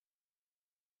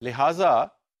 लिहाजा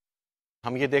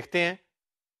हम ये देखते हैं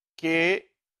कि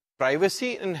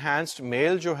privacy enhanced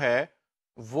mail जो है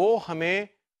वो हमें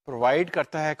provide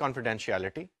करता है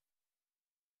confidentiality,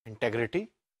 integrity,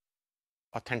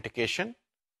 authentication.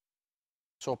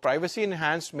 So privacy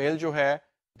enhanced mail जो है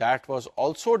that was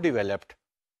also developed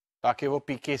ताकि वो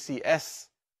PKCS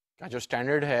का जो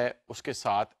standard है उसके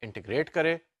साथ integrate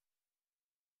करे,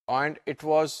 and it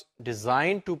was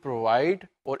designed to provide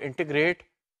or integrate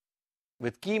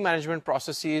with key management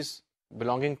processes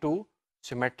belonging to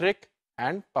symmetric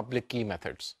and public key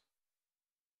methods.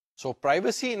 So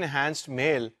privacy enhanced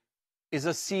mail is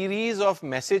a series of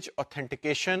message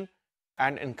authentication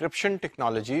and encryption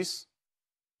technologies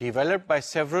developed by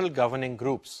several governing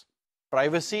groups.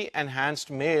 Privacy enhanced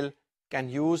mail can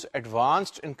use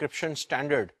advanced encryption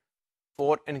standard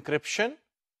for encryption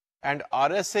and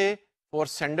RSA for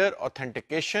sender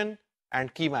authentication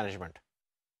and key management.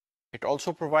 It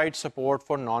also provides support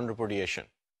for non-repudiation.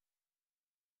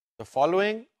 The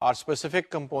following are specific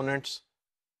components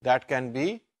that can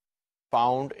be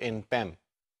found in PEM.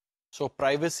 So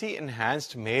privacy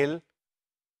enhanced mail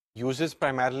uses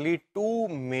primarily two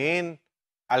main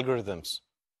algorithms: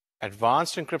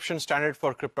 advanced encryption standard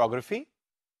for cryptography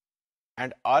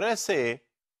and RSA.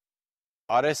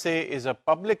 RSA is a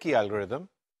public key algorithm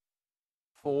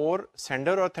for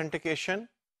sender authentication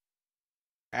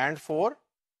and for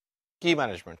key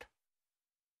management.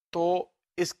 तो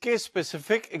इसके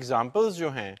specific examples जो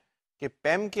हैं कि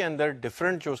PEM के अंदर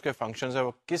different जो उसके functions हैं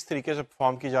वो किस तरीके से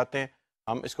perform की जाते हैं,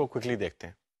 हम इसको quickly देखते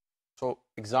हैं. So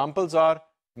examples are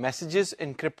messages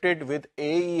encrypted with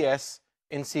AES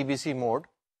in CBC mode,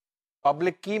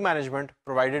 public key management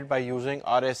provided by using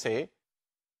RSA,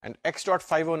 and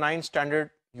X.509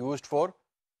 standard used for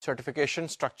certification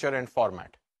structure and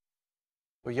format.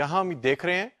 तो यहाँ हम देख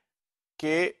रहे हैं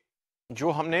कि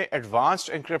जो हमने advanced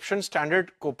encryption standard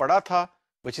को पढ़ा था,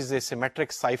 which is a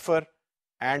symmetric cipher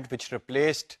and which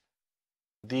replaced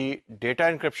the data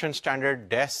encryption standard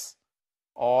DES,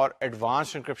 और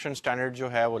advanced encryption standard जो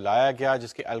है वो लाया गया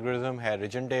जिसकी algorithm है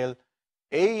Rigendale.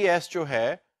 AES जो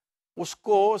है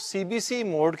उसको CBC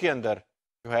मोड के अंदर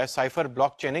जो है cipher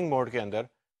block chaining मोड के अंदर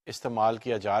इस्तेमाल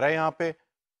किया जा रहा है यहाँ पे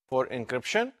for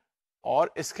encryption,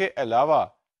 और इसके अलावा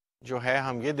जो है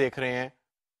हम ये देख रहे हैं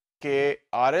कि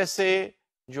RSA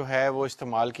जो है वो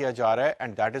इस्तेमाल किया जा रहा है,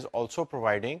 and that is also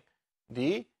providing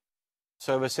the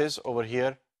services over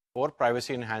here for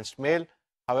privacy enhanced mail.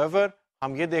 However,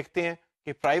 हम ये देखते हैं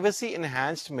कि privacy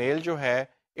enhanced mail जो है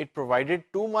it provided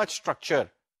too much structure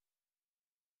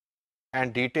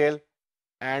and detail,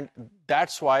 and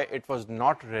that's why it was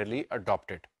not really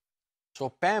adopted. So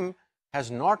PEM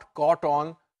has not caught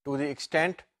on to the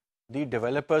extent the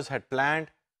developers had planned,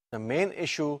 The main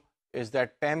issue is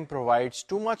that PEM provides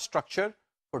too much structure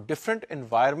for different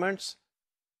environments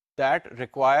that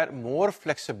require more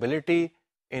flexibility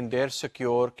in their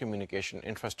secure communication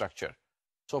infrastructure.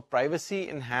 So privacy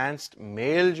enhanced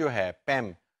mail जो है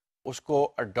PEM उसको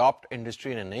adopt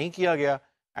industry ने नहीं किया गया,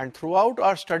 and throughout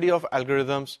our study of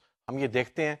algorithms हम ये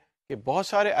देखते हैं कि बहुत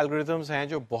सारे algorithms हैं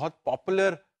जो बहुत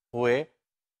popular हुए,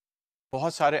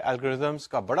 बहुत सारे algorithms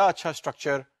का बड़ा अच्छा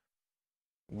structure,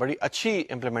 बड़ी अच्छी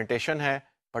implementation है,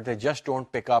 but they just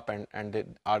don't pick up and they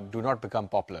do not become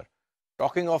popular.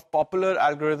 Talking of popular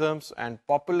algorithms and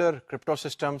popular crypto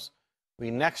systems, we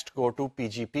next go to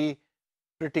PGP,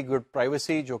 Pretty Good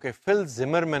Privacy, जो कि Phil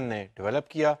Zimmerman ने develop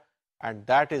किया, and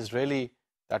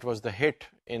that was the hit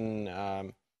in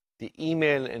the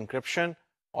email encryption,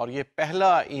 और ये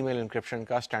पहला email encryption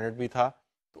का standard भी था.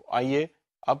 तो आइए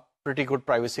अब Pretty Good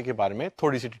Privacy के बारे में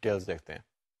थोड़ी सी details देखते हैं.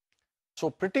 So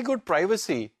Pretty Good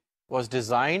Privacy was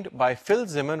designed by Phil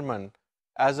Zimmerman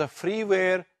as a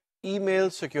freeware email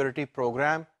security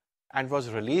program and was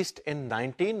released in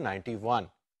 1991.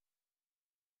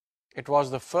 It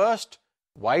was the first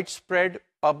widespread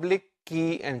public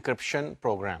key encryption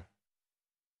program.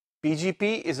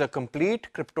 PGP is a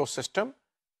complete crypto system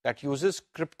that uses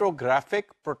cryptographic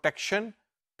protection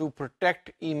to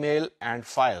protect email and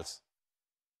files.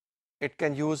 It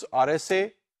can use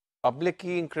RSA, public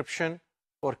key encryption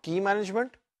for key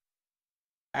management,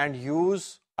 and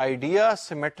use IDEA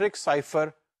symmetric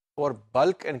cipher for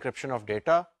bulk encryption of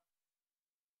data,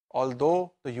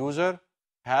 although the user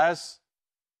has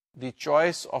the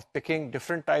choice of picking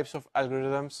different types of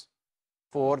algorithms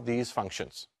for these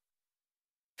functions.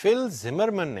 Phil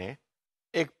Zimmerman ने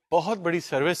एक बहुत बड़ी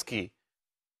service की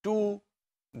to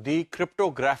the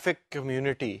cryptographic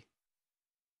community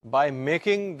by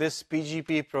making this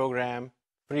PGP program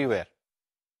freeware.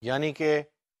 यानी कि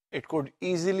it could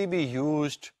easily be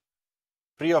used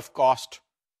free of cost,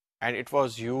 and it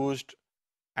was used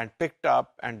and picked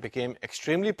up and became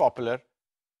extremely popular.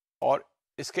 और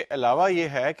इसके अलावा ये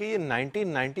है कि ये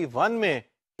 1991 में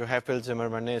जो है फिल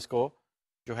जिमरमैन ने इसको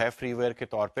जो है फ्रीवेयर के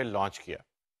तौर पे लॉन्च किया,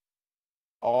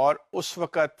 और उस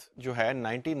वक़्त जो है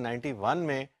 1991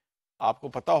 में आपको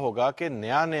पता होगा कि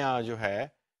नया जो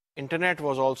है internet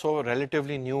was also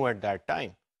relatively new at that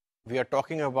time. We are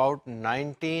talking about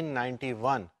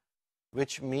 1991,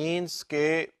 which means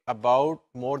के about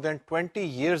more than 20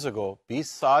 years ago,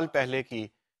 20 साल पहले की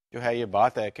जो है ये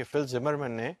बात है कि फिल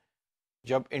जिमरमैन ने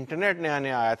जब इंटरनेट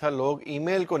नया आया था, लोग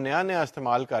ईमेल को नया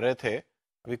इस्तेमाल कर रहे थे,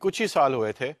 अभी कुछ ही साल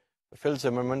हुए थे, fill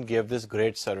Zimmerman gave this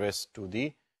great service to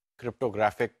the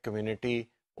cryptographic community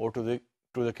or to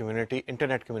the community,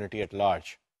 internet community at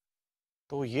large.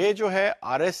 तो ये जो है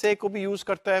RSA को भी यूज़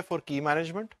करता है फॉर की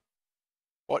मैनेजमेंट,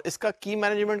 और इसका की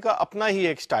मैनेजमेंट का अपना ही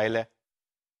एक स्टाइल है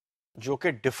जो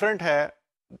कि डिफरेंट है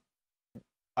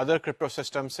अदर क्रिप्टो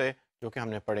सिस्टम से जो कि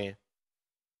हमने पढ़े हैं.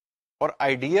 और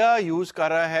आइडिया यूज कर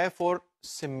रहा है for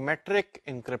symmetric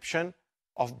encryption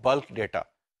of bulk data.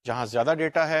 जहां ज्यादा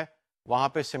डेटा है वहां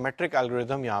पे सिमेट्रिक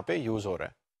एल्गोरिथम यहां पे यूज हो रहा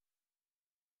है.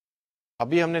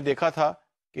 अभी हमने देखा था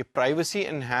कि प्राइवेसी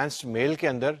एनहांस्ड मेल के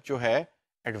अंदर जो है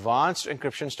एडवांस्ड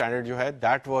इंक्रिप्शन स्टैंडर्ड जो है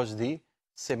that was the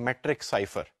symmetric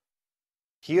cipher.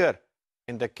 Here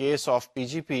in the case of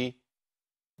PGP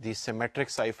the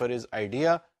symmetric cipher is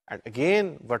IDEA, and again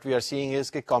what we are seeing is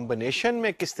कि combination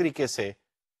में किस तरीके से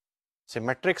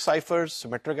symmetric ciphers,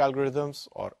 symmetric algorithms,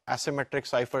 or asymmetric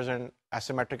ciphers and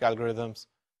asymmetric algorithms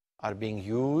are being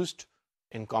used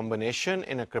in combination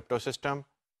in a crypto system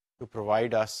to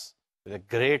provide us with a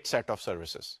great set of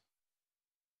services.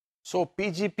 So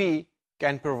PGP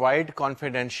can provide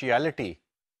confidentiality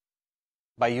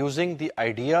by using the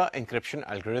IDEA encryption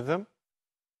algorithm,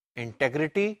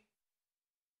 integrity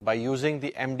by using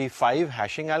the MD5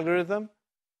 hashing algorithm,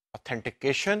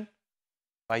 authentication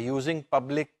by using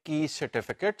public key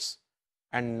certificates,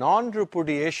 and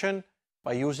non-repudiation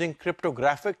by using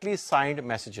cryptographically signed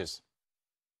messages.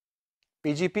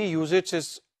 PGP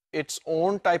uses its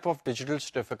own type of digital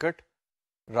certificate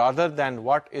rather than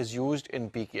what is used in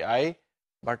PKI,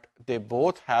 but they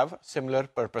both have similar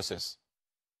purposes.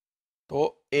 तो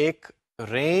एक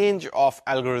range of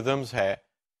algorithms है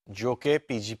जो कि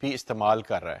PGP इस्तेमाल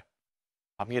कर रहा है.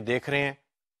 हम ये देख रहे हैं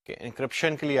कि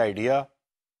इंक्रिप्शन के लिए आइडिया,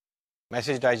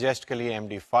 मैसेज डाइजेस्ट के लिए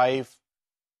MD5,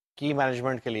 की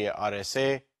मैनेजमेंट के लिए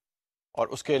RSA, और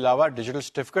उसके अलावा डिजिटल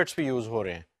सर्टिफिकेट्स भी यूज़ हो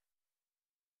रहे हैं.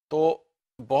 तो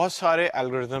बहुत सारे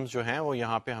एल्गोरिथम्स जो हैं वो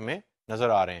यहाँ पे हमें नज़र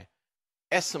आ रहे हैं.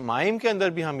 S-MIME के अंदर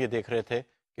भी हम ये देख रहे थे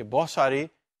कि बहुत सारी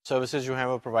सर्विसेज जो हैं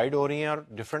वो प्रोवाइड हो रही हैं और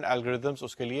डिफरेंट एल्गोरिथम्स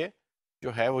उसके लिए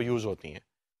जो है वो यूज़ होती हैं.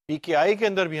 PKI के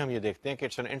अंदर भी हम ये देखते हैं कि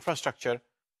it's an infrastructure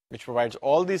which provides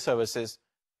all these services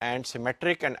and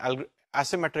symmetric and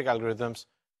asymmetric algorithms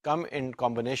come in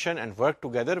combination and work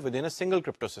together within a single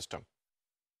crypto system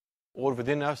or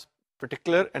within a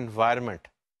particular environment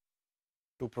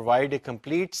to provide a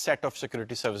complete set of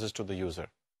security services to the user.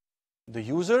 The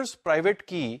user's private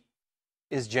key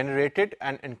is generated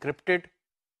and encrypted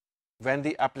when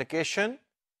the application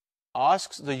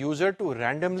asks the user to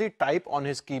randomly type on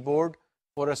his keyboard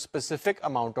for a specific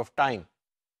amount of time.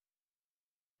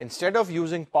 Instead of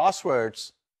using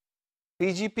passwords,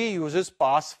 PGP uses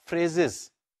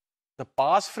passphrases. The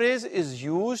passphrase is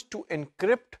used to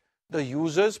encrypt the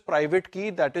user's private key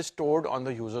that is stored on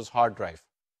the user's hard drive.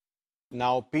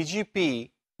 Now,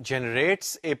 PGP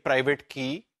generates a private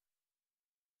key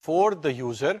for the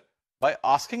user by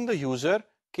asking the user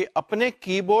कि अपने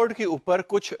keyboard के ऊपर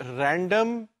कुछ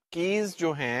random keys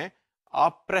जो हैं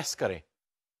आप press करें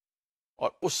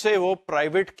और उससे वो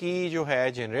प्राइवेट की जो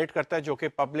है जनरेट करता है, जो कि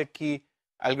पब्लिक की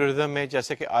एल्गोरिथम में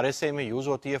जैसे कि RSA में यूज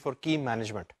होती है फॉर की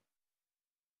मैनेजमेंट.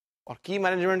 और की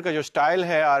मैनेजमेंट का जो स्टाइल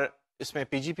है इसमें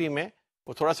PGP में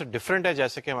वो थोड़ा सा डिफरेंट है,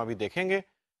 जैसे कि हम अभी देखेंगे.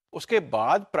 उसके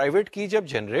बाद प्राइवेट की जब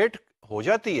जनरेट हो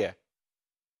जाती है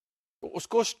तो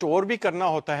उसको स्टोर भी करना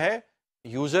होता है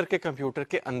यूजर के कंप्यूटर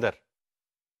के अंदर.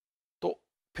 तो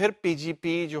फिर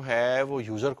PGP जो है वो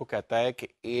यूजर को कहता है कि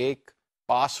एक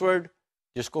पासवर्ड,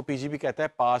 जिसको PGP कहता है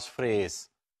पास फ्रेज,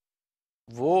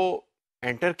 वो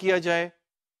एंटर किया जाए.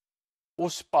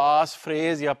 उस पास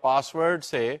फ्रेज या पासवर्ड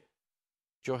से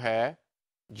जो है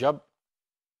जब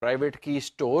प्राइवेट की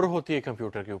स्टोर होती है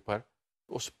कंप्यूटर के ऊपर,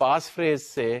 उस पास फ्रेज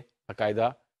से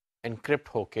बाकायदा एनक्रिप्ट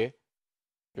होके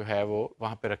जो है वो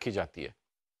वहाँ पे रखी जाती है.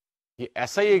 ये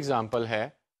ऐसा ही एग्जांपल है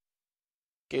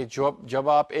कि जब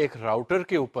आप एक राउटर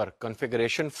के ऊपर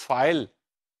कॉन्फ़िगरेशन फाइल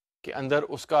के अंदर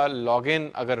उसका लॉगिन,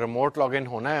 अगर रिमोट लॉगिन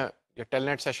होना है या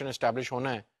टेलनेट सेशन एस्टैब्लिश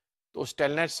होना है, तो उस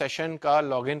टेलनेट सेशन का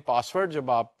लॉगिन पासवर्ड जब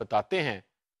आप बताते हैं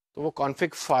तो वो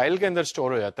कॉन्फ़िग फाइल के अंदर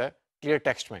स्टोर हो जाता है क्लियर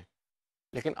टेक्स्ट में,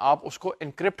 लेकिन आप उसको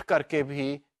इनक्रिप्ट करके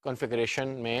भी कॉन्फ़िगरेशन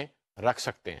में रख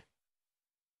सकते हैं.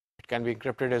 It can be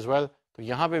encrypted as well. तो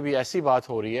यहाँ पे भी ऐसी बात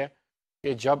हो रही है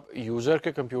कि जब यूज़र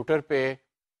के कंप्यूटर पे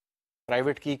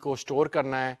प्राइवेट की को स्टोर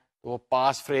करना है तो वो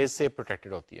पास फ्रेज से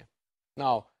प्रोटेक्टेड होती है.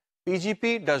 Now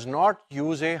PGP does not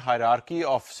use a hierarchy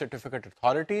of certificate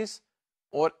authorities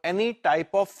or any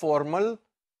type of formal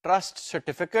trust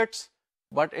certificates,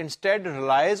 but instead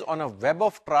relies on a web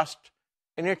of trust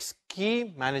in its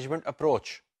key management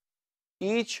approach.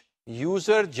 Each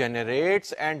user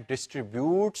generates and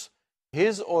distributes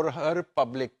his or her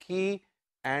public key,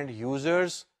 and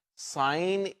users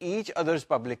sign each other's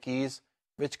public keys,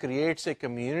 which creates a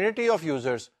community of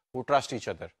users who trust each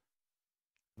other.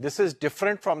 This is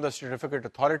different from the certificate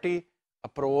authority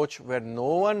approach where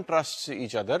no one trusts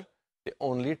each other, they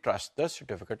only trust the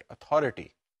certificate authority.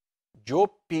 जो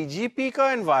PGP का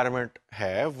environment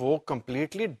है वो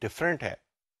completely different है.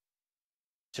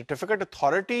 Certificate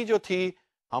authority जो थी,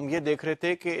 हम ये देख रहे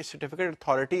थे कि certificate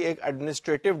authority एक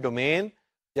administrative domain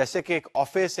जैसे कि एक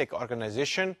office, एक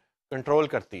organization control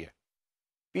करती है.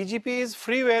 PGP is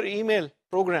freeware email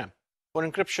program for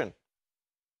encryption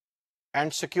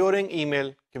and securing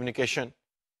email communication.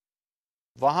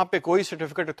 वहाँ पे कोई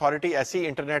सर्टिफिकेट अथॉरिटी ऐसी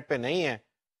इंटरनेट पे नहीं है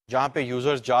जहाँ पे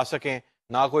यूजर्स जा सकें,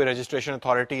 ना कोई रजिस्ट्रेशन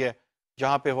अथॉरिटी है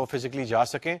जहाँ पे वो फिजिकली जा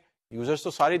सकें. यूजर्स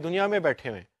तो सारी दुनिया में बैठे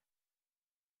हुए हैं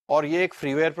और ये एक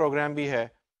फ्रीवेयर प्रोग्राम भी है.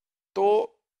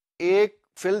 तो एक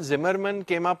fill Zimmerman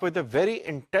came up with a very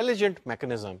intelligent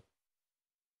mechanism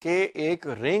कि एक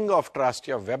रिंग ऑफ ट्रस्ट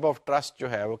या वेब ऑफ ट्रस्ट जो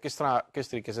है वो किस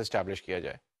तरीके से इस्टेब्लिश किया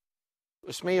जाए.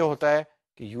 इसमें ये होता है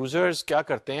कि यूजर्स क्या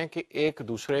करते हैं कि एक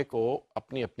दूसरे को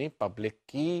अपनी अपनी पब्लिक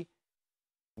की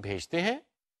भेजते हैं.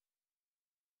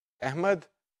 Ahmad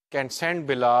can send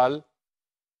Bilal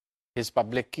his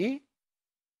public की.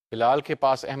 बिलाल के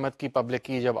पास अहमद की पब्लिक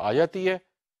की जब आ जाती है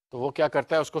तो वो क्या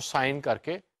करता है, उसको साइन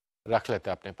करके रख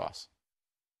लेता है अपने पास.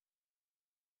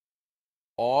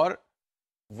 और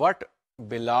व्हाट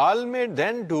बिलाल में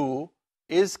देन डू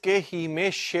इज के ही में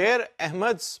शेयर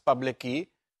अहमद्स पब्लिक की,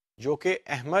 जो कि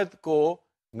अहमद को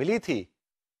मिली थी.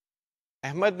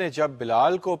 अहमद ने जब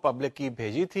बिलाल को पब्लिक की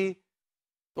भेजी थी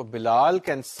तो बिलाल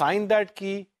कैन साइन दैट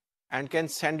की and can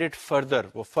send it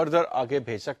further. वो फर्दर आगे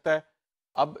भेज सकता है.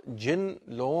 अब जिन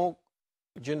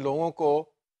लोगों को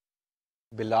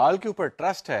बिलाल के ऊपर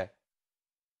ट्रस्ट है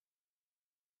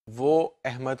वो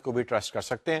अहमद को भी ट्रस्ट कर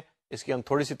सकते हैं. इसकी हम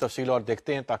थोड़ी सी तफसील और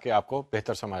देखते हैं ताकि आपको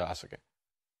बेहतर समझ आ सके.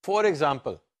 For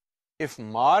example, if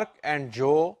mark and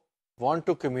जो want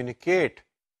to communicate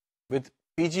with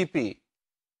PGP,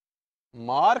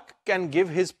 Mark can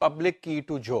give his public key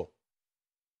to Joe.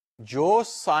 Joe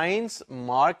signs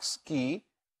Mark's key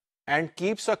and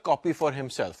keeps a copy for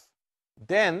himself.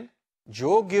 Then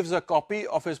Joe gives a copy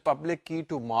of his public key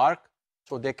to Mark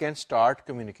so they can start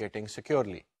communicating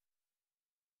securely.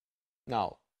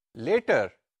 Now,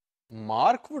 later,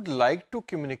 Mark would like to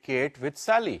communicate with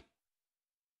Sally,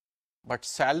 but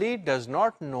Sally does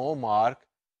not know Mark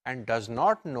and does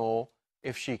not know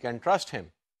if she can trust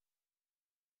him.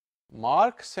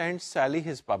 Mark sends Sally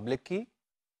his public key,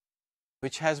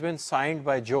 which has been signed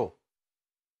by Joe.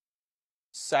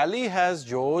 Sally has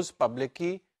Joe's public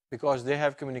key because they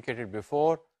have communicated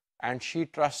before and she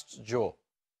trusts Joe.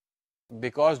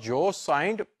 Because Joe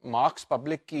signed Mark's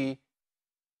public key,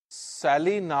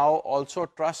 Sally now also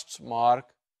trusts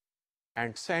Mark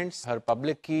and sends her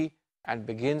public key and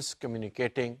begins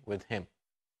communicating with him.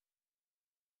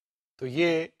 तो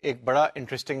ये एक बड़ा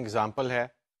interesting example है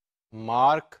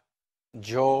mark,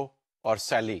 जो और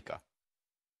सैली का.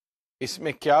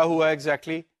 इसमें क्या हुआ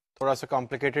एग्जैक्टली थोड़ा सा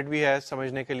कॉम्प्लिकेटेड भी है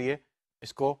समझने के लिए,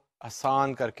 इसको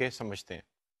आसान करके समझते हैं.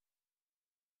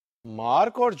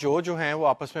 मार्क और जो हैं वो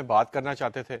आपस में बात करना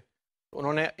चाहते थे, तो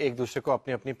उन्होंने एक दूसरे को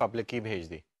अपनी अपनी पब्लिक की भेज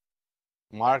दी.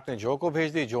 मार्क ने जो को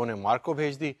भेज दी, जो ने मार्क को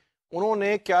भेज दी.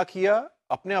 उन्होंने क्या किया,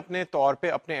 अपने अपने तौर पे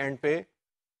अपने एंड पे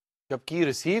जब की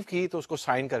रिसीव की तो उसको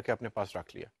साइन करके अपने पास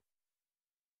रख लिया.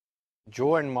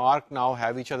 जो and mark now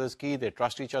have each others की, they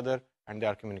trust each other and they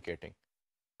are communicating.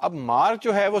 अब मार्क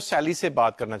जो है वो सैली से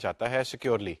बात करना चाहता है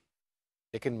सिक्योरली,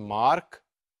 लेकिन मार्क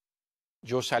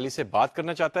जो सैली से बात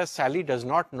करना चाहता है, सैली does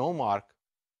not know mark,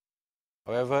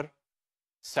 however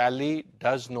Sally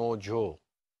does no जो.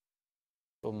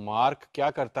 तो मार्क क्या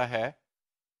करता है,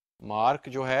 मार्क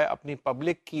जो है अपनी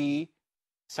पब्लिक की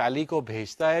सैली को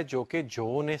भेजता है जो कि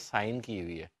जो ने साइन की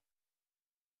हुई है.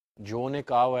 जो ने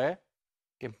कहा हुआ है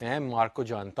कि मैं मार्क को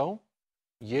जानता हूं,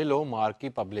 ये लो मार्क की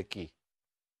पब्लिक की.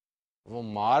 वो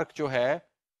मार्क जो है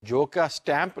जो का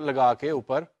स्टैंप लगा के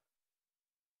ऊपर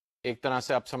एक तरह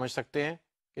से आप समझ सकते हैं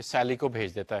कि सैली को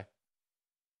भेज देता है.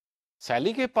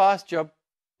 सैली के पास जब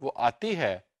वो आती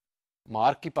है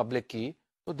मार्क की पब्लिक की,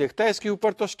 तो देखता है इसके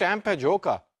ऊपर तो स्टैंप है जो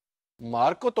का,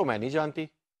 मार्क को तो मैं नहीं जानती,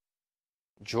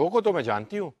 जो को तो मैं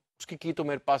जानती हूं, उसकी की तो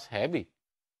मेरे पास है भी.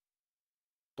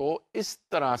 तो इस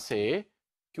तरह से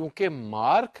क्योंकि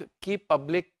मार्क की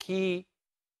पब्लिक की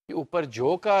के ऊपर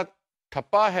जो का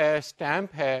ठप्पा है,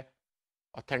 स्टैंप है,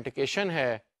 ऑथेंटिकेशन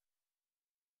है,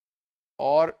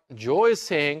 और जो इज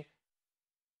सेइंग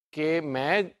कि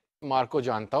मैं मार्क को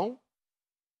जानता हूं,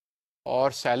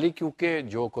 और सैली क्योंकि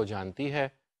जो को जानती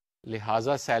है,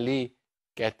 लिहाजा सैली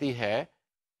कहती है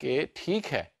कि ठीक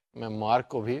है, मैं मार्क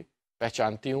को भी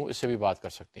पहचानती हूं, इससे भी बात कर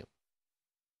सकती हूं.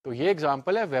 तो ये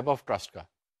एग्जांपल है वेब ऑफ ट्रस्ट का.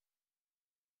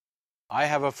 I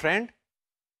have a friend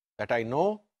that I know,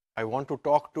 I want to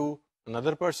talk to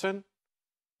another person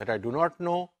that I do not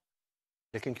know,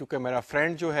 लेकिन क्योंकि मेरा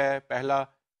फ्रेंड जो है पहला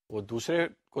वो दूसरे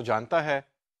को जानता है,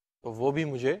 तो वो भी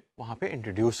मुझे वहाँ पे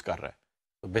इंट्रोड्यूस कर रहा है.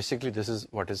 तो basically this is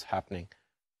what is happening.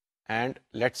 And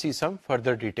let's see some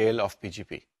further detail of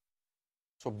PGP.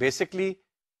 So basically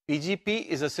PGP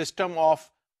is a system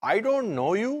of I don't know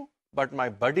you, but my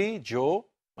buddy Joe,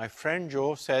 my friend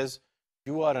Joe says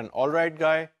you are an all right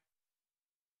guy,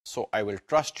 so I will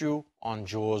trust you on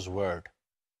Joe's word.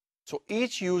 So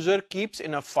each user keeps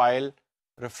in a file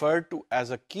referred to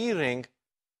as a key ring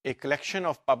a collection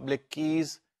of public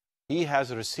keys he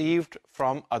has received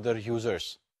from other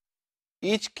users.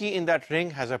 Each key in that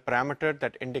ring has a parameter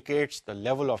that indicates the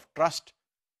level of trust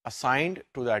assigned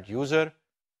to that user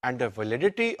and the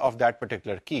validity of that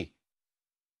particular key.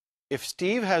 If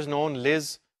Steve has known Liz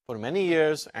for many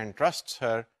years and trusts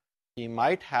her, he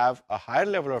might have a higher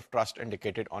level of trust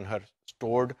indicated on her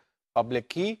stored public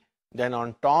key than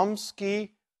on Tom's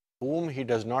key, whom he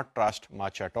does not trust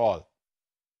much at all.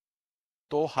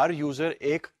 तो हर user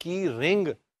एक की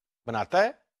ring बनाता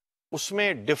है,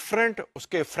 उसमें different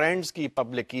उसके friends की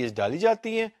public keys डाली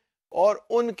जाती हैं और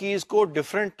उन कीज को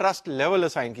डिफरेंट ट्रस्ट लेवल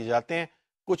असाइन किए जाते हैं.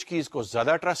 कुछ कीज को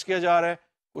ज्यादा ट्रस्ट किया जा रहा है,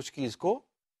 कुछ कीज को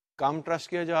कम ट्रस्ट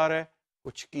किया जा रहा है,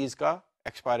 कुछ कीज का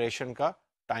एक्सपायरेशन का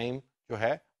टाइम जो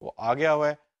है वो आ गया हुआ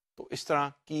है. तो इस तरह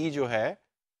की जो है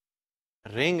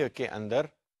रिंग के अंदर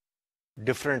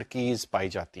डिफरेंट कीज पाई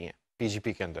जाती हैं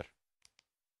पीजीपी के अंदर.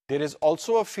 There is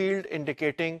also a field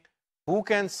indicating who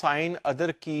can sign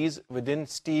other keys with in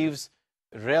Steve's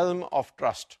realm of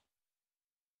trust.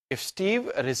 If Steve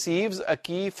receives a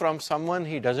key from someone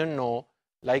he doesn't know,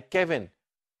 like Kevin,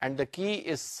 and the key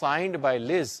is signed by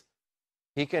Liz,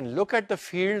 he can look at the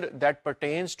field that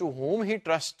pertains to whom he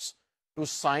trusts to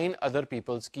sign other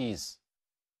people's keys.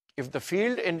 If the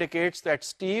field indicates that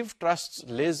Steve trusts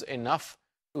Liz enough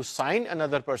to sign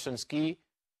another person's key,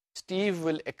 Steve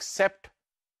will accept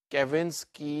Kevin's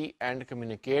key and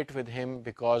communicate with him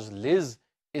because Liz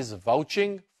is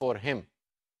vouching for him.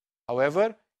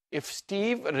 However, if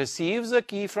Steve receives a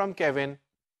key from Kevin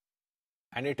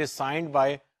and it is signed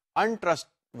by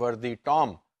untrustworthy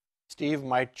Tom, Steve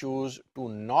might choose to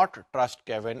not trust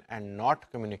Kevin and not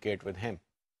communicate with him.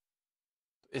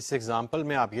 इस example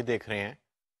में आप ये देख रहे हैं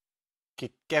कि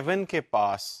Kevin के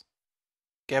पास,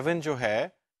 Kevin जो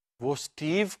है वो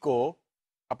स्टीव को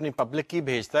अपनी पब्लिक की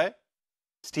भेजता है.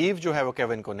 स्टीव जो है वो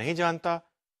केविन को नहीं जानता.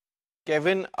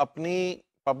 केविन अपनी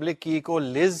पब्लिक की को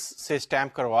लिज से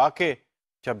स्टैम्प करवा के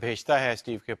जब भेजता है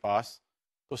स्टीव के पास,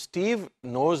 तो Steve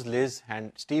knows Liz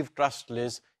and Steve trust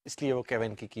Liz, इसलिए वो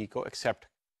केविन की को एक्सेप्ट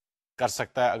कर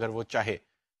सकता है अगर वो चाहे.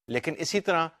 लेकिन इसी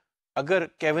तरह अगर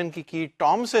केविन की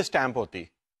टॉम से स्टैम्प होती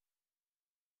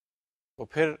तो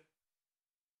फिर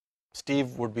स्टीव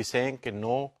वुड बी सेइंग कि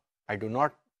no, I do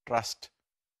not trust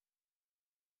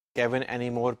Kevin any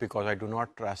more because I do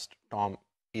not trust Tom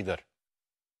either.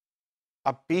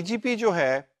 अब पीजीपी जो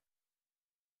है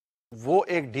वो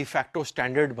एक डिफैक्टो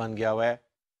स्टैंडर्ड बन गया हुआ है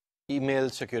ईमेल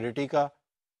सिक्योरिटी का,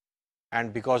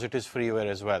 and because it is freeware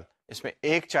as well. इसमें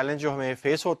एक चैलेंज जो हमें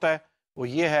फेस होता है वो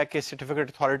ये है कि सर्टिफिकेट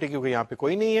अथॉरिटी क्योंकि यहाँ पे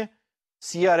कोई नहीं है,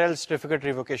 CRL सर्टिफिकेट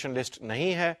रिवोकेशन लिस्ट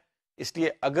नहीं है, इसलिए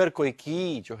अगर कोई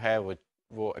की जो है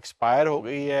वो एक्सपायर हो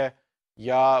गई है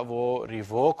या वो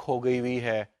रिवोक हो गई हुई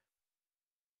है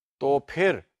तो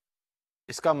फिर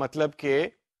इसका मतलब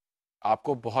कि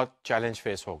आपको बहुत चैलेंज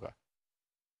फेस होगा.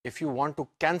 If you want two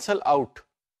cancel out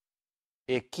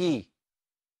ए की,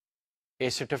 A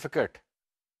certificate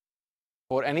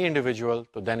for any individual,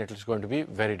 so then it is going to be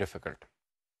very difficult.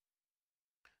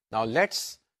 Now let's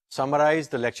summarize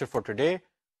the lecture for today.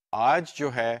 आज जो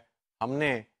है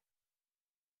हमने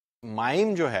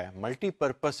MIME जो है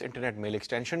मल्टीपर्पस इंटरनेट मेल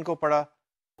एक्सटेंशन को पढ़ा,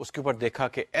 उसके ऊपर देखा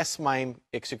कि S-MIME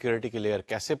एक सिक्योरिटी की लेयर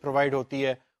कैसे प्रोवाइड होती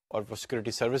है और वो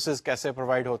सिक्योरिटी सर्विसेज कैसे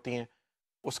प्रोवाइड होती हैं.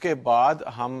 उसके बाद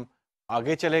हम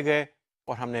आगे चले गए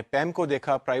और हमने PEM को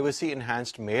देखा, प्राइवेसी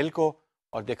इन्हांस्ड मेल को,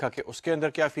 और देखा कि उसके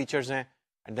अंदर क्या फीचर्स हैं.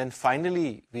 And then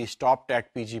finally, we stopped at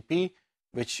PGP,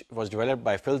 which was developed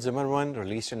by Phil Zimmermann,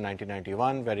 released in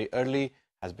 1991, very early,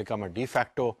 has become a de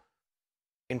facto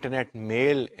internet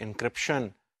mail encryption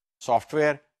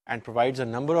software and provides a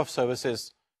number of services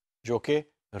जो कि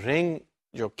ring,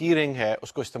 जो की ring है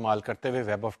उसको इस्तेमाल करते हुए,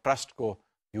 web of trust को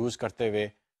यूज़ करते हुए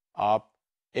आप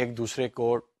एक दूसरे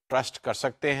को ट्रस्ट कर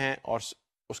सकते हैं और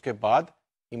उसके बाद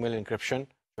ईमेल इंक्रिप्शन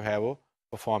जो है वो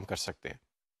परफॉर्म कर सकते हैं.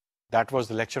 That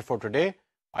was the lecture for today.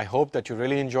 I hope that you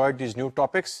really enjoyed these new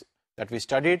topics that we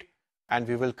studied,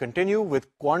 and we will continue with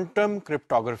quantum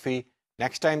cryptography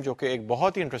next time, जो कि एक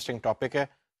बहुत ही interesting topic है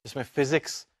जिसमें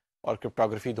physics और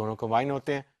cryptography दोनों combine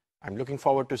होते हैं. I'm looking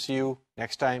forward to see you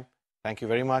next time. Thank you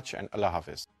very much and Allah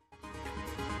Hafiz.